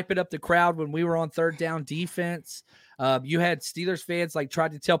were hyping up the crowd when we were on third down defense. You had Steelers fans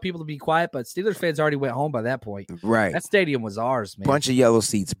tried to tell people to be quiet, but Steelers fans already went home by that point. Right. That stadium was ours, man. Bunch of yellow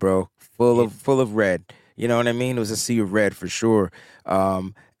seats, bro. Full of red. You know what I mean? It was a sea of red for sure.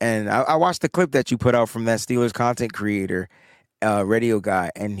 And I watched the clip that you put out from that Steelers content creator, radio guy,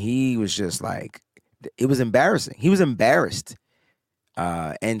 and he was just it was embarrassing. He was embarrassed.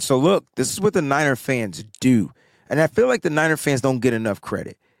 And so look, this is what the Niner fans do. And I feel like the Niner fans don't get enough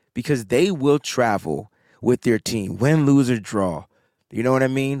credit because they will travel with their team, win, lose, or draw. You know what I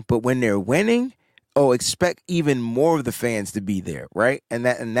mean? But when they're winning, expect even more of the fans to be there, right? And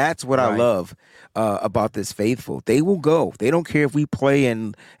that's what I love about this faithful. They will go. They don't care if we play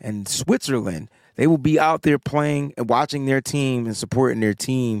in Switzerland. They will be out there playing and watching their team and supporting their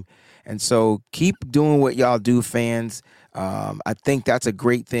team. And so keep doing what y'all do, fans. I think that's a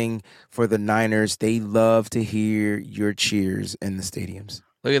great thing for the Niners. They love to hear your cheers in the stadiums.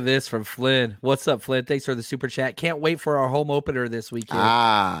 Look at this from Flynn. What's up, Flynn? Thanks for the super chat. Can't wait for our home opener this weekend.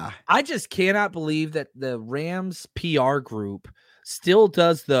 I just cannot believe that the Rams PR group still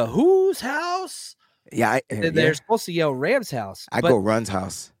does the whose house? Yeah, they're supposed to yell Rams house. I go Run's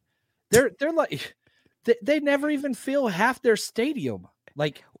house. They're like they never even fill half their stadium.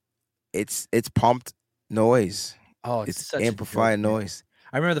 Like it's pumped noise. Oh, it's amplified noise.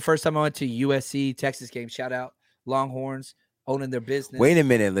 I remember the first time I went to USC Texas game. Shout out Longhorns owning their business. Wait a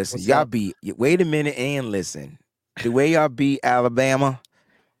minute, listen. Wait a minute and listen. The way y'all beat Alabama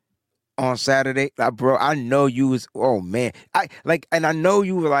on Saturday, bro, I know you was, oh man. And I know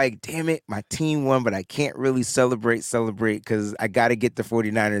you were like, damn it, my team won, but I can't really celebrate because I got to get the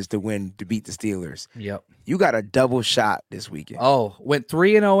 49ers to win to beat the Steelers. Yep. You got a double shot this weekend. Oh, went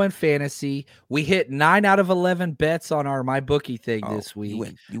 3-0 in fantasy. We hit 9 out of 11 bets on our MyBookie thing this week.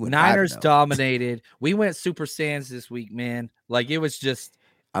 You went Niners dominated. We went Super Sands this week, man. Like it was just.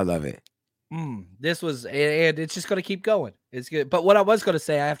 I love it. This was, and it's just going to keep going. It's good. But what I was going to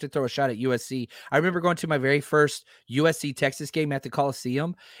say, I have to throw a shot at USC. I remember going to my very first USC Texas game at the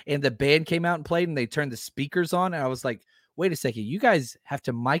Coliseum, and the band came out and played, and they turned the speakers on, and I was like, wait a second, you guys have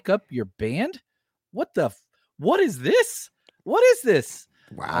to mic up your band? What is this? What is this?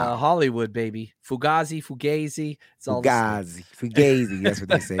 Wow. Hollywood, baby. Fugazi. It's all Fugazi. That's what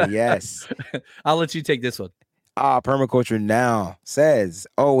they say. Yes. I'll let you take this one. Permaculture Now says,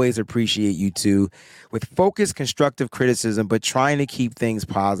 always appreciate you two with focused, constructive criticism, but trying to keep things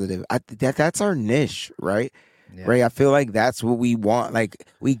positive. That's our niche, right? Yeah. Right. I feel like that's what we want. Like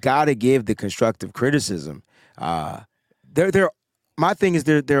we got to give the constructive criticism. My thing is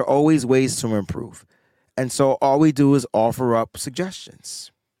there are always ways to improve. And so all we do is offer up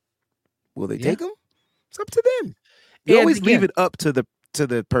suggestions. Will they take them? It's up to them. You always leave it up to the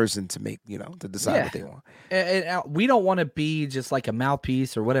person to make, to decide what they want. And we don't want to be just like a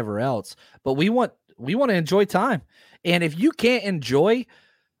mouthpiece or whatever else, but we want to enjoy time. And if you can't enjoy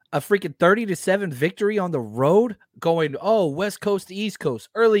a freaking 30-7 victory on the road going, oh, West Coast to East Coast,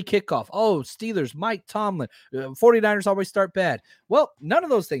 early kickoff. Oh, Steelers, Mike Tomlin, 49ers always start bad. Well, none of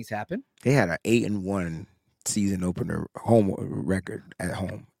those things happen. They had an 8-1 season opener home record at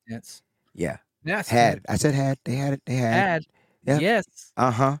home. Yes. Had. I said had. They had it. They had. Yeah. Yes.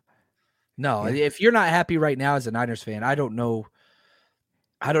 Uh-huh. No, if you're not happy right now as a Niners fan, I don't know.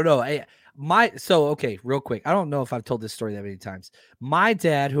 Okay, real quick. I don't know if I've told this story that many times. My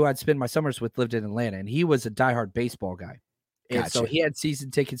dad, who I'd spend my summers with, lived in Atlanta, and he was a diehard baseball guy. And so he had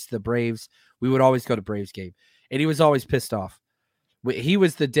season tickets to the Braves. We would always go to Braves game, and he was always pissed off. He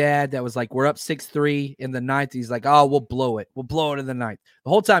was the dad that was like, we're up 6-3 in the ninth. He's like, oh, we'll blow it. We'll blow it in the ninth.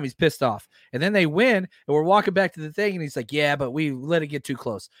 The whole time he's pissed off. And then they win, and we're walking back to the thing, and he's like, yeah, but we let it get too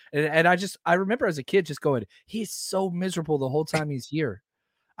close. And I remember as a kid just going, he's so miserable the whole time he's here.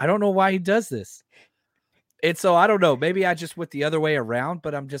 I don't know why he does this. And so I don't know. Maybe I just went the other way around,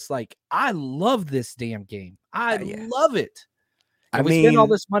 but I'm just like, I love this damn game. I love it. And we spend all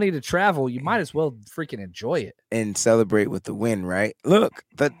this money to travel. You might as well freaking enjoy it and celebrate with the win, right? Look,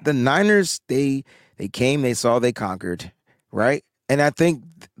 the Niners, they came, they saw, they conquered, right? And I think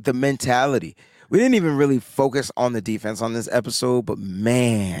the mentality, we didn't even really focus on the defense on this episode, but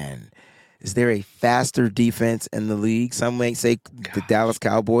man, is there a faster defense in the league? Some may say the Dallas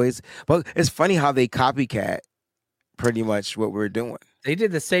Cowboys, but it's funny how they copycat pretty much what we're doing. They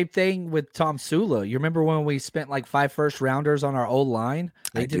did the same thing with Tom Sula. You remember when we spent like 5 first-rounders on our O-line?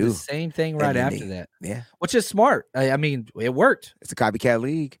 They did the same thing right after that. Yeah. Which is smart. I mean, it worked. It's a copycat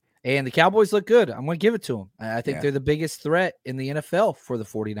league. And the Cowboys look good. I'm going to give it to them. I think they're the biggest threat in the NFL for the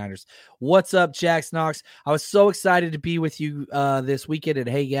 49ers. What's up, Jax Knox? I was so excited to be with you this weekend and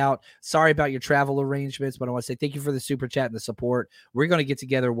hang out. Sorry about your travel arrangements, but I want to say thank you for the super chat and the support. We're going to get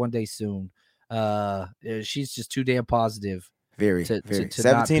together one day soon. She's just too damn positive. Very.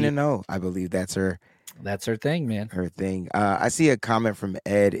 17-0. I believe that's her. That's her thing, man. Her thing. I see a comment from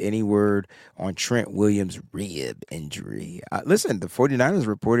Ed. Any word on Trent Williams' rib injury? Listen, the 49ers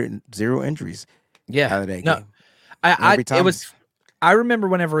reported 0 injuries. Yeah. Out of that game. I remember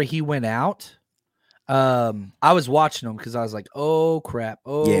whenever he went out, I was watching him because I was like, oh crap.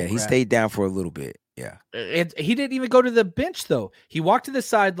 He stayed down for a little bit. Yeah. He didn't even go to the bench, though. He walked to the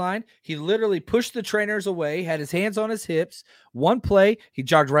sideline. He literally pushed the trainers away, had his hands on his hips. One play, he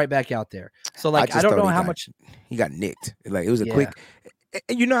jogged right back out there. So, like, I don't know how much. He got nicked. Like, it was a quick.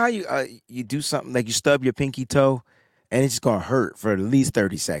 You know how you do something, like you stub your pinky toe, and it's going to hurt for at least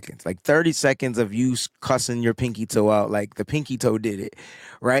 30 seconds. Like 30 seconds of you cussing your pinky toe out like the pinky toe did it,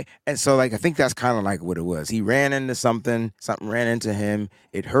 right? And so, like, I think that's kind of like what it was. He ran into something ran into him.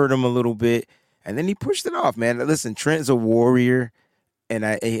 It hurt him a little bit, and then he pushed it off, man. Listen, Trent's a warrior, and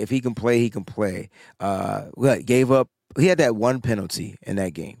if he can play, he can play. He had that one penalty in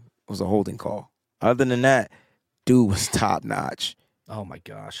that game. It was a holding call. Other than that, dude was top notch. Oh my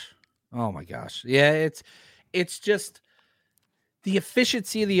gosh. Yeah, it's just the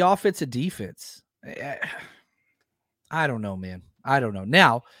efficiency of the offensive defense. I don't know, man. I don't know.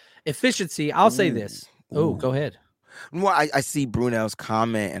 Now, efficiency, I'll say this. Oh, go ahead. Well, I see Brunel's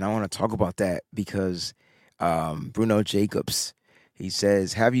comment, and I want to talk about that because Bruno Jacobs, he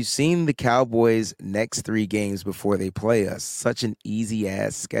says, have you seen the Cowboys' next 3 games before they play us? Such an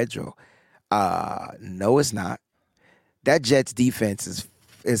easy-ass schedule. No, it's not. That Jets defense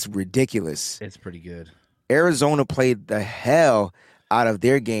is ridiculous. It's pretty good. Arizona played the hell out of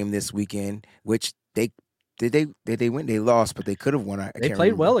their game this weekend, which they win. They lost, but they could have won. They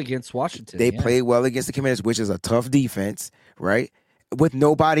played well against Washington. They played well against the Commanders, which is a tough defense, right? With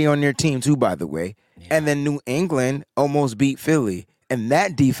nobody on their team, too, by the way. Yeah. And then New England almost beat Philly, and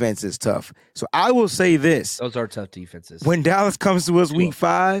that defense is tough. So I will say this. Those are tough defenses. When Dallas comes to us week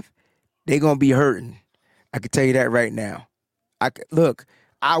 5, they're going to be hurting. I can tell you that right now.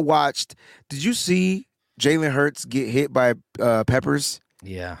 I watched. Did you see Jalen Hurts get hit by Peppers?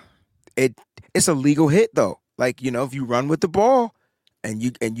 Yeah. It's a legal hit though. Like, if you run with the ball and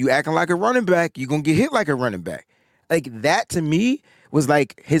you acting like a running back, you're gonna get hit like a running back. Like that to me was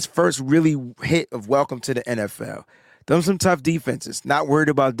like his first really hit of welcome to the NFL. Those some tough defenses. Not worried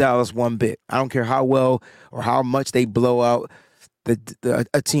about Dallas one bit. I don't care how well or how much they blow out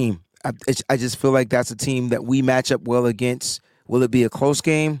a team. I just feel like that's a team that we match up well against. Will it be a close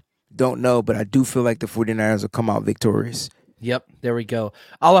game? Don't know, but I do feel like the 49ers will come out victorious. Yep, there we go.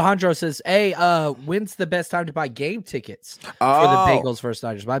 Alejandro says, hey, when's the best time to buy game tickets for the Bengals versus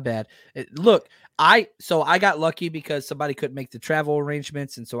Niners? My bad. Look, I got lucky because somebody couldn't make the travel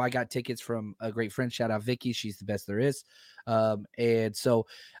arrangements, and so I got tickets from a great friend. Shout out Vicky. She's the best there is. But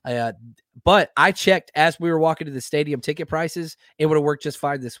I checked as we were walking to the stadium ticket prices. It would have worked just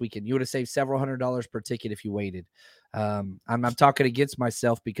fine this weekend. You would have saved several $100s per ticket if you waited. I'm talking against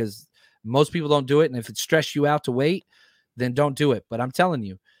myself because most people don't do it. And if it stressed you out to wait, then don't do it. But I'm telling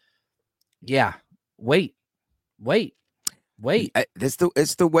you, yeah, wait. It's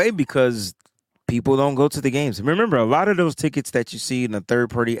the way because people don't go to the games. Remember, a lot of those tickets that you see in the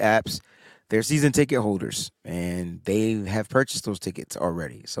third-party apps, they're season ticket holders, and they have purchased those tickets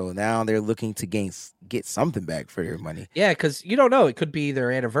already. So now they're looking to get something back for their money. Yeah, because you don't know. It could be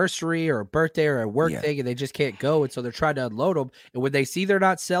their anniversary or a birthday or a work thing, and they just can't go, and so they're trying to unload them. And when they see they're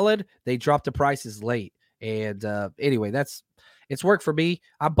not selling, they drop the prices late. And anyway, it's worked for me.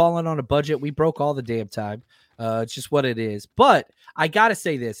 I'm balling on a budget. We broke all the damn time. It's just what it is. But I got to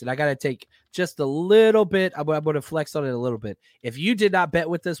say this, and I got to take just a little bit. I'm going to flex on it a little bit. If you did not bet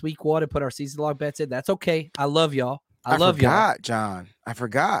with us week 1 and put our season-long bets in, that's okay. I love y'all. I forgot, John. I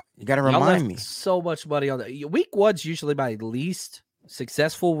forgot. You got to remind me. So much money on that. Week 1's usually my least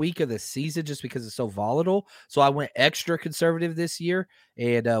successful week of the season just because it's so volatile. So I went extra conservative this year,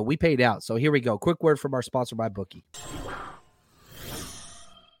 and we paid out. So here we go. Quick word from our sponsor, MyBookie.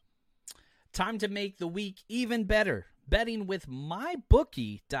 Time to make the week even better. Betting with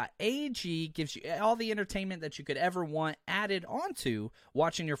MyBookie.ag gives you all the entertainment that you could ever want added onto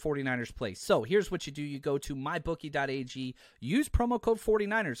watching your 49ers play. So here's what you do. You go to MyBookie.ag, use promo code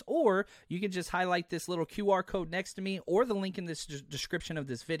 49ers, or you can just highlight this little QR code next to me or the link in this description of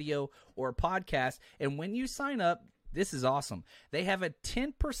this video or podcast. And when you sign up, this is awesome. They have a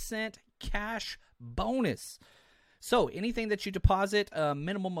 10% cash bonus. So anything that you deposit, a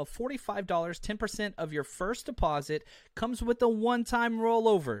minimum of $45, 10% of your first deposit comes with a one-time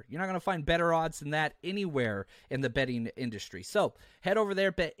rollover. You're not going to find better odds than that anywhere in the betting industry. So head over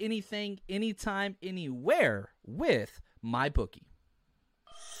there, bet anything, anytime, anywhere with MyBookie.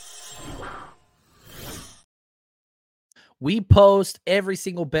 We post every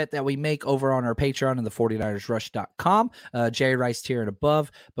single bet that we make over on our Patreon and the 49ersrush.com. Jerry Rice tier and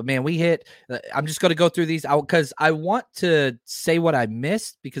above. But, man, we hit I'm just going to go through these because I want to say what I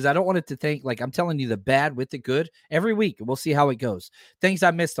missed because I don't want it to think like I'm telling you the bad with the good every week. We'll see how it goes. Things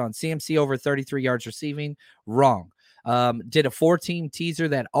I missed on CMC over 33 yards receiving. Wrong. Did a 4-team teaser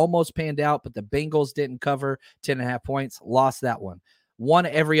that almost panned out, but the Bengals didn't cover 10.5 points. Lost that one. one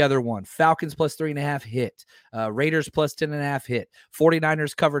every other one. Falcons plus 3.5 hit. Raiders plus 10.5 hit.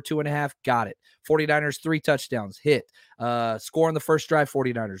 49ers cover 2.5, got it. 49ers 3 touchdowns, hit. Score on the first drive,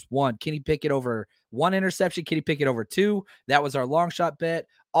 49ers 1. Kenny Pickett over 1 interception. Kenny Pickett over 2. That was our long shot bet.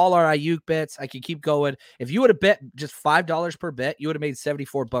 All our Ayuk bets. I could keep going. If you would have bet just $5 per bet, you would have made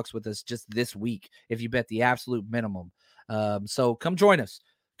 $74 with us just this week if you bet the absolute minimum. So come join us.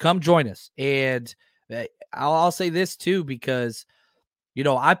 Come join us. And I'll say this too, because, you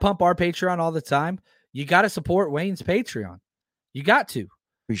know, I pump our Patreon all the time. You got to support Wayne's Patreon. You got to.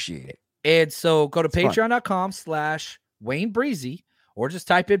 Appreciate it. And so go to patreon.com/Wayne Breezy, or just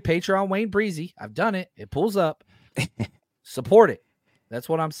type in Patreon Wayne Breezy. I've done it. It pulls up. Support it. That's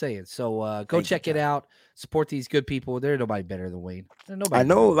what I'm saying. So go check it out. Support these good people. There's nobody better than Wayne. I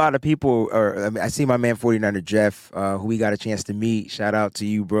know a lot of people are. I mean, I see my man 49er Jeff, who we got a chance to meet. Shout out to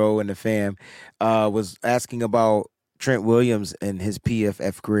you, bro, and the fam. Was asking about Trent Williams and his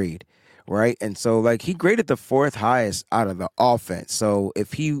PFF grade, right? And so, like, he graded the 4th highest out of the offense. So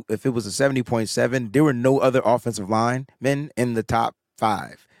if it was a 70.7, there were no other offensive linemen in the top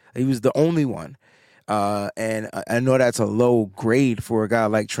 5. He was the only one. And I know that's a low grade for a guy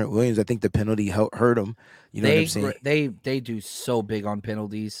like Trent Williams. I think the penalty hurt him. You know what I'm saying? They do so big on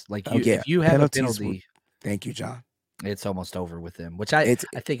penalties. Like, if you have a penalty, thank you, John. It's almost over with them, which I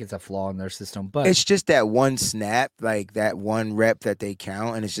think it's a flaw in their system. But it's just that one snap, like that one rep that they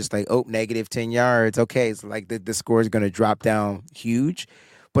count, and it's just like, oh, negative 10 yards. Okay, it's like the score is going to drop down huge.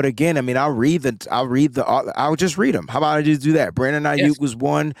 But again, I mean, I'll just read them. How about I just do that? Brandon Ayuk was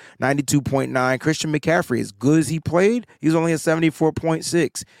 92.9. Christian McCaffrey, as good as he played, he's only a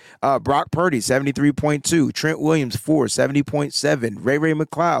 74.6. Brock Purdy, 73.2. Trent Williams, 70.7. Ray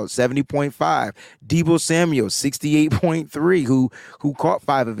McLeod, 70.5. Deebo Samuel, 68.3, who caught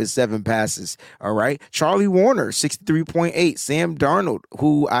 5 of his 7 passes. All right. Charlie Warner, 63.8. Sam Darnold,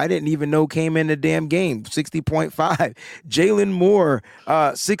 who I didn't even know came in the damn game, 60.5. Jalen Moore,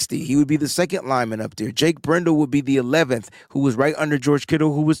 60. He would be the second lineman up there. Jake Brendel would be the 11th, who was right under George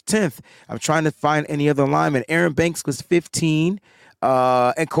Kittle, who was 10th. I'm trying to find any other lineman. Aaron Banks was 15,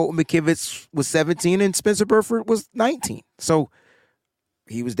 and Colton McKivitz was 17, and Spencer Burford was 19. So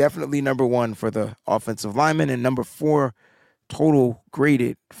he was definitely number 1 for the offensive lineman and number 4 total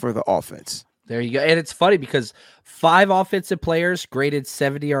graded for the offense. There you go. And it's funny because 5 offensive players graded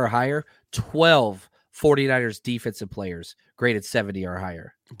 70 or higher, 12 49ers defensive players graded 70 or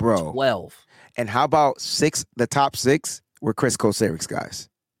higher. Bro. 12. And how about 6? The top 6 were Chris Koceric's guys.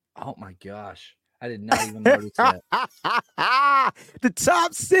 Oh, my gosh. I did not even notice that. The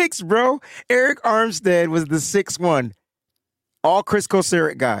top 6, bro. Eric Armstead was the 6th one. All Chris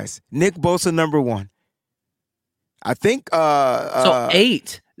Koceric guys. Nick Bosa, number 1. I think So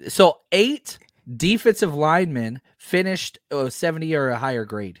 8 defensive linemen finished 70 or a higher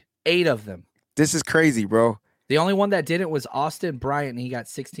grade. 8 of them. This is crazy, bro. The only one that didn't was Austin Bryant, and he got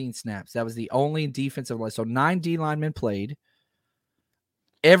 16 snaps. That was the only defensive line. So 9 D linemen played.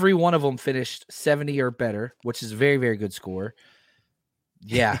 Every one of them finished 70 or better, which is a very, very good score.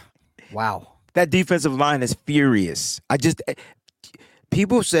 Yeah. Wow. That defensive line is furious.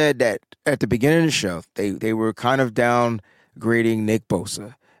 People said that at the beginning of the show, they were kind of downgrading Nick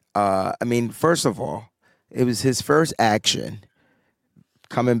Bosa. I mean, first of all, it was his first action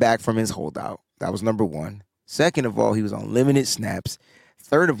coming back from his holdout. That was number 1. Second of all, he was on limited snaps.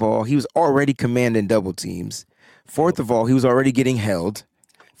 Third of all, he was already commanding double teams. Fourth of all, he was already getting held.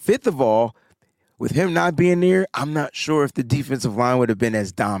 Fifth of all, with him not being there, I'm not sure if the defensive line would have been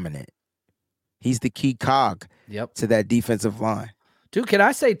as dominant. He's the key cog to that defensive line. Dude, can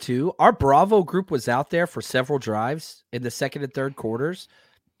I say, too, our Bravo group was out there for several drives in the second and third quarters.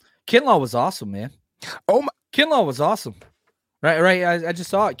 Kinlaw was awesome, man. Oh, my. Kinlaw was awesome. Right. I just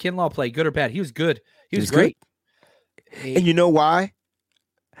saw it. Kinlaw play, good or bad. He was good. He was great. And you know why?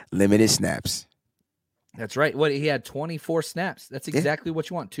 Limited snaps. That's right. He had 24 snaps. That's exactly what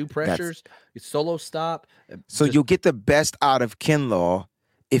you want. 2 pressures, solo stop. So you'll get the best out of Kinlaw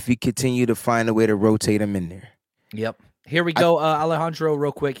if you continue to find a way to rotate him in there. Yep. Here we go. Alejandro,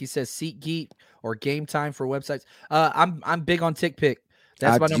 real quick. He says SeatGeek or Game Time for websites. I'm big on TickPick.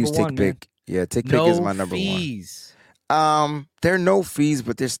 That's my number 1, man. Yeah, TickPick is my number 1. There are no fees,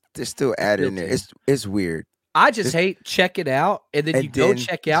 but they're still added in there. It's weird. I just hate check it out, and then you go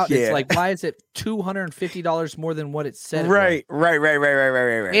check out, and it's like, why is it $250 more than what it said? Right.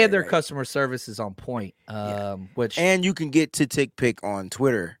 And their customer service is on point. And you can get to TickPick on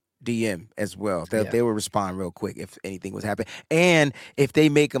Twitter DM as well. They will respond real quick if anything was happening. And if they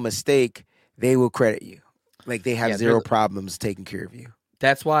make a mistake, they will credit you. Like, they have zero problems taking care of you.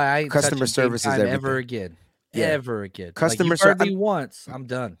 That's why I customer service is everything. ever again. Yeah. ever again. Customer like, you've heard ser- me once, I'm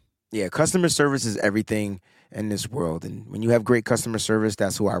done. Yeah, customer service is everything in this world. And when you have great customer service,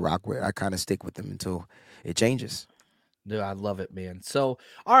 that's who I rock with. I kind of stick with them until it changes. Dude, I love it, man. So,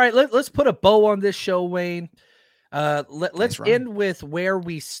 all right, let's put a bow on this show, Wayne. Let's Nice run. end with where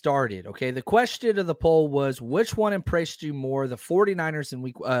we started. Okay. The question of the poll was, which one impressed you more? The 49ers in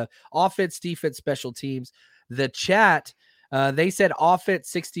week offense, defense, special teams. The chat, they said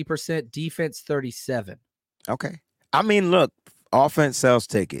offense 60%, defense 37. Okay. I mean, look, offense sells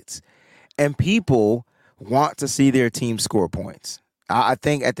tickets, and people want to see their team score points. I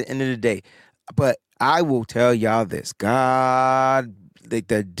think at the end of the day, but I will tell y'all this: God, the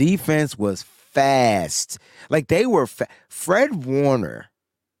defense was fast. Like they were. Fred Warner,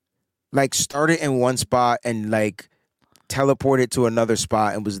 like started in one spot and like teleported to another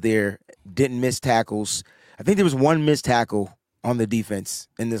spot and was there. Didn't miss tackles. I think there was one missed tackle on the defense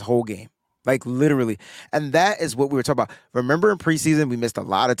in this whole game. Like literally. And that is what we were talking about. Remember in preseason, we missed a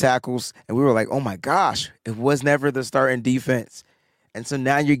lot of tackles and we were like, oh my gosh, it was never the starting defense. And so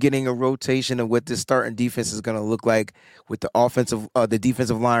now you're getting a rotation of what this starting defense is going to look like with the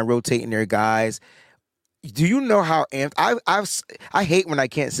defensive line rotating their guys. Do you know how amped I hate when I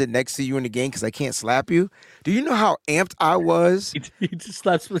can't sit next to you in the game because I can't slap you. Do you know how amped I was? He just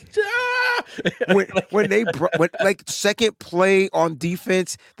slaps me. when like second play on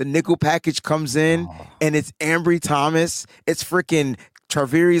defense, the nickel package comes in and it's Ambry Thomas, it's freaking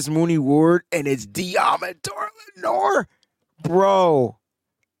Tarvarius Mooney Ward, and it's Diamador Lenore. Bro.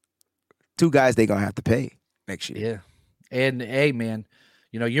 Two guys they gonna have to pay next year. Yeah. And hey, man,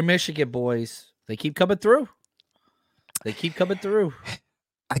 your Michigan boys, they keep coming through. I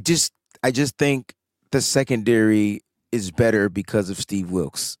just think the secondary is better because of Steve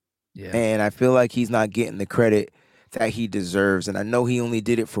Wilkes. Yeah. And I feel like he's not getting the credit that he deserves. And I know he only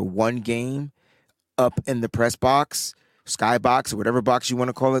did it for one game up in the press box, skybox, or whatever box you want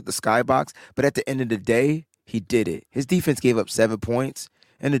to call it, the skybox. But at the end of the day, he did it. His defense gave up 7 points,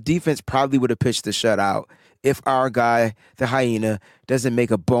 and the defense probably would have pitched the shutout if our guy, the Hyena, doesn't make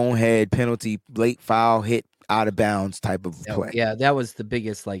a bonehead penalty, late foul, hit out of bounds type of play. Yeah, that was the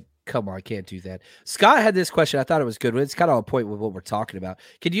biggest, come on, I can't do that. Scott had this question. I thought it was good. It's kind of a point with what we're talking about.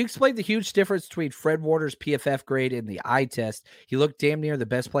 Can you explain the huge difference between Fred Warner's PFF grade and the eye test? He looked damn near the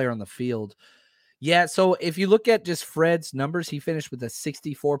best player on the field. Yeah, so if you look at just Fred's numbers, he finished with a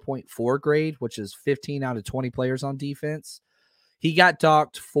 64.4 grade, which is 15 out of 20 players on defense. He got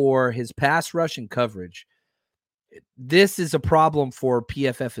docked for his pass rush and coverage. This is a problem for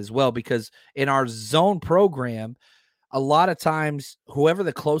PFF as well, because in our zone program, a lot of times, whoever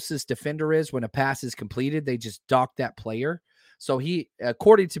the closest defender is when a pass is completed, they just dock that player. So he,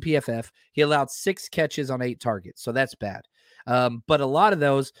 according to PFF, he allowed 6 catches on 8 targets. So that's bad. But a lot of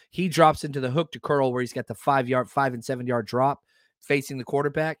those, he drops into the hook to curl where he's got the 5 and 7 yard drop facing the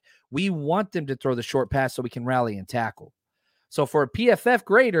quarterback. We want them to throw the short pass so we can rally and tackle. So for a PFF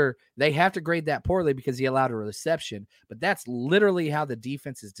grader, they have to grade that poorly because he allowed a reception. But that's literally how the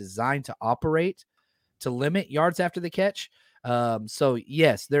defense is designed to operate, to limit yards after the catch. So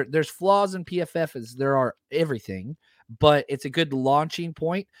yes, there's flaws in PFF as there are everything, but it's a good launching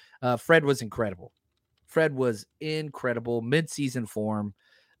point. Fred was incredible. Mid-season form.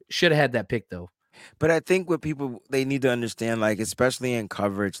 Should have had that pick though. But I think what people, they need to understand, like, especially in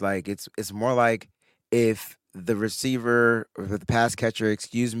coverage, like it's more like if the receiver or the pass catcher,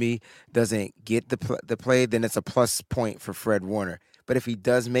 doesn't get the play, then it's a plus point for Fred Warner. But if he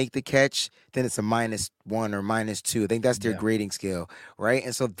does make the catch, then it's a -1 or -2. I think that's their grading scale, right?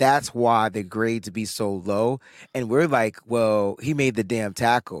 And so that's why the grades be so low. And we're like, well, he made the damn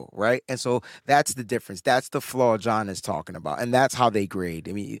tackle, right? And so that's the difference. That's the flaw John is talking about. And that's how they grade.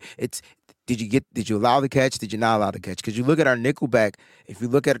 I mean, it's did you allow the catch? Did you not allow the catch? Because you look at our nickelback, if you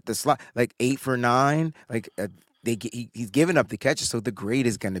look at the slot, like 8 for 9, like he's giving up the catches, so the grade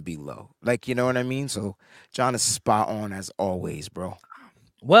is going to be low. Like, you know what I mean? So John is spot on as always, bro.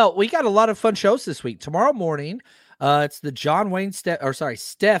 Well, we got a lot of fun shows this week. Tomorrow morning, it's the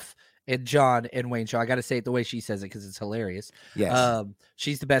Steph and John and Wayne show. I got to say it the way she says it because it's hilarious. Yes.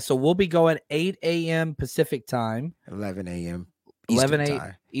 She's the best. So we'll be going 8 a.m. Pacific time. 11 a.m. 11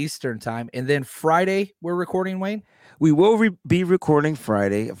 a.m. Eastern time. And then Friday, we're recording, Wayne? We will be recording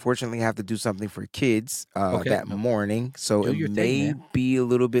Friday. Unfortunately, I have to do something for kids that morning. So it may be a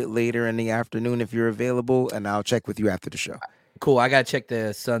little bit later in the afternoon if you're available, and I'll check with you after the show. Cool. I got to check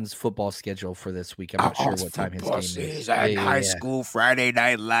the Suns football schedule for this week. I'm not sure what time his game is. High school Friday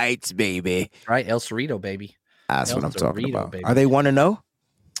Night Lights, baby. Right? El Cerrito, baby. That's what I'm talking about. Baby. Are they 1-0?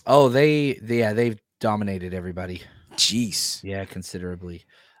 Oh, they've dominated everybody. Jeez. Yeah, considerably.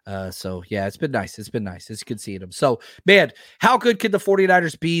 So yeah, it's been nice. It's been nice. It's good seeing them. So man, how good could the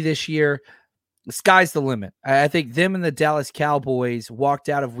 49ers be this year? The sky's the limit. I think them and the Dallas Cowboys walked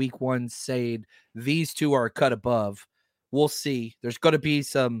out of week 1 saying these two are a cut above. We'll see. There's going to be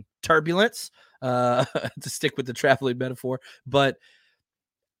some turbulence, to stick with the traveling metaphor, but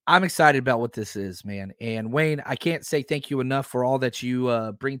I'm excited about what this is, man. And Wayne, I can't say thank you enough for all that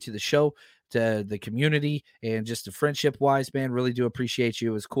you bring to the show, to the community, and just the friendship wise, man. Really do appreciate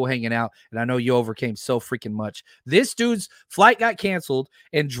you. It was cool hanging out, and I know you overcame so freaking much. This dude's flight got canceled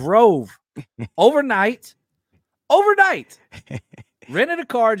and drove overnight, rented a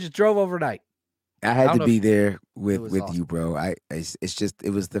car, just drove overnight. I had to be there with awesome. you, bro. It's just, it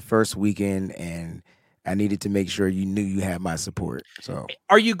was the first weekend, and I needed to make sure you knew you had my support. So,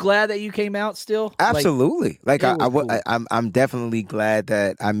 are you glad that you came out still? Absolutely. Cool. I'm definitely glad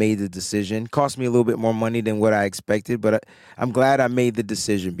that I made the decision. Cost me a little bit more money than what I expected, but I'm glad I made the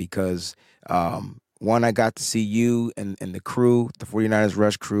decision because, one, I got to see you and the crew, the 49ers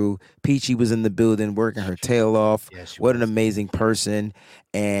Rush crew. Peachy was in the building working her tail off. Yeah, what an amazing person.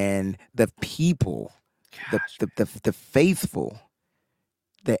 And the people, the faithful,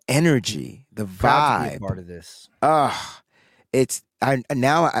 the energy, the Proud to be a vibe. part of this. I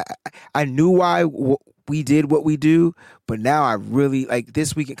knew why we did what we do, but now I really like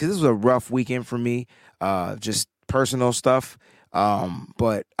this weekend, because this was a rough weekend for me, just personal stuff.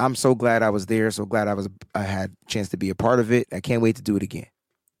 But I'm so glad I was there. So glad I had a chance to be a part of it. I can't wait to do it again.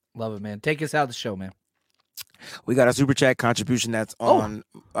 Love it, man. Take us out of the show, man. We got a super chat contribution that's on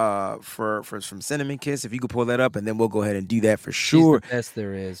from Cinnamon Kiss. If you could pull that up, and then we'll go ahead and do that for sure. She's the best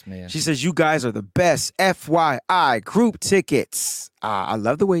there is, man. She says, "You guys are the best. FYI, group tickets." I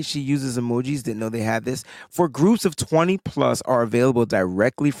love the way she uses emojis. Didn't know they had this. For groups of 20 plus are available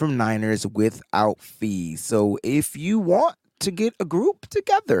directly from Niners without fees. So if you want to get a group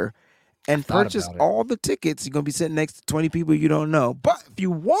together and purchase all the tickets, you're going to be sitting next to 20 people you don't know. But if you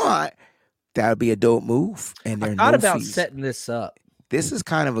want, that would be a dope move. And there are no about fees. setting this up. This is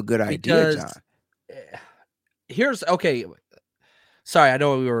kind of a good idea, John. Okay. Sorry, I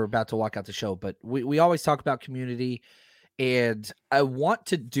know we were about to walk out the show, but we always talk about community, and I want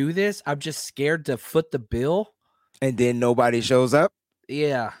to do this. I'm just scared to foot the bill. And then nobody shows up?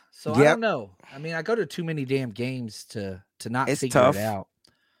 Yeah. So I don't know. I mean, I go to too many damn games to not figure it out.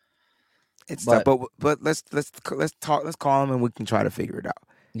 It's tough, but let's talk. Let's call them and we can try to figure it out.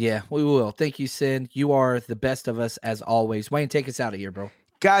 Yeah, we will. Thank you, Sin. You are the best of us as always. Wayne, take us out of here, bro.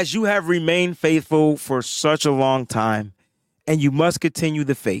 Guys, you have remained faithful for such a long time, and you must continue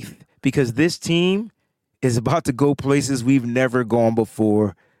the faith, because this team is about to go places we've never gone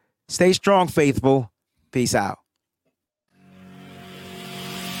before. Stay strong, faithful. Peace out.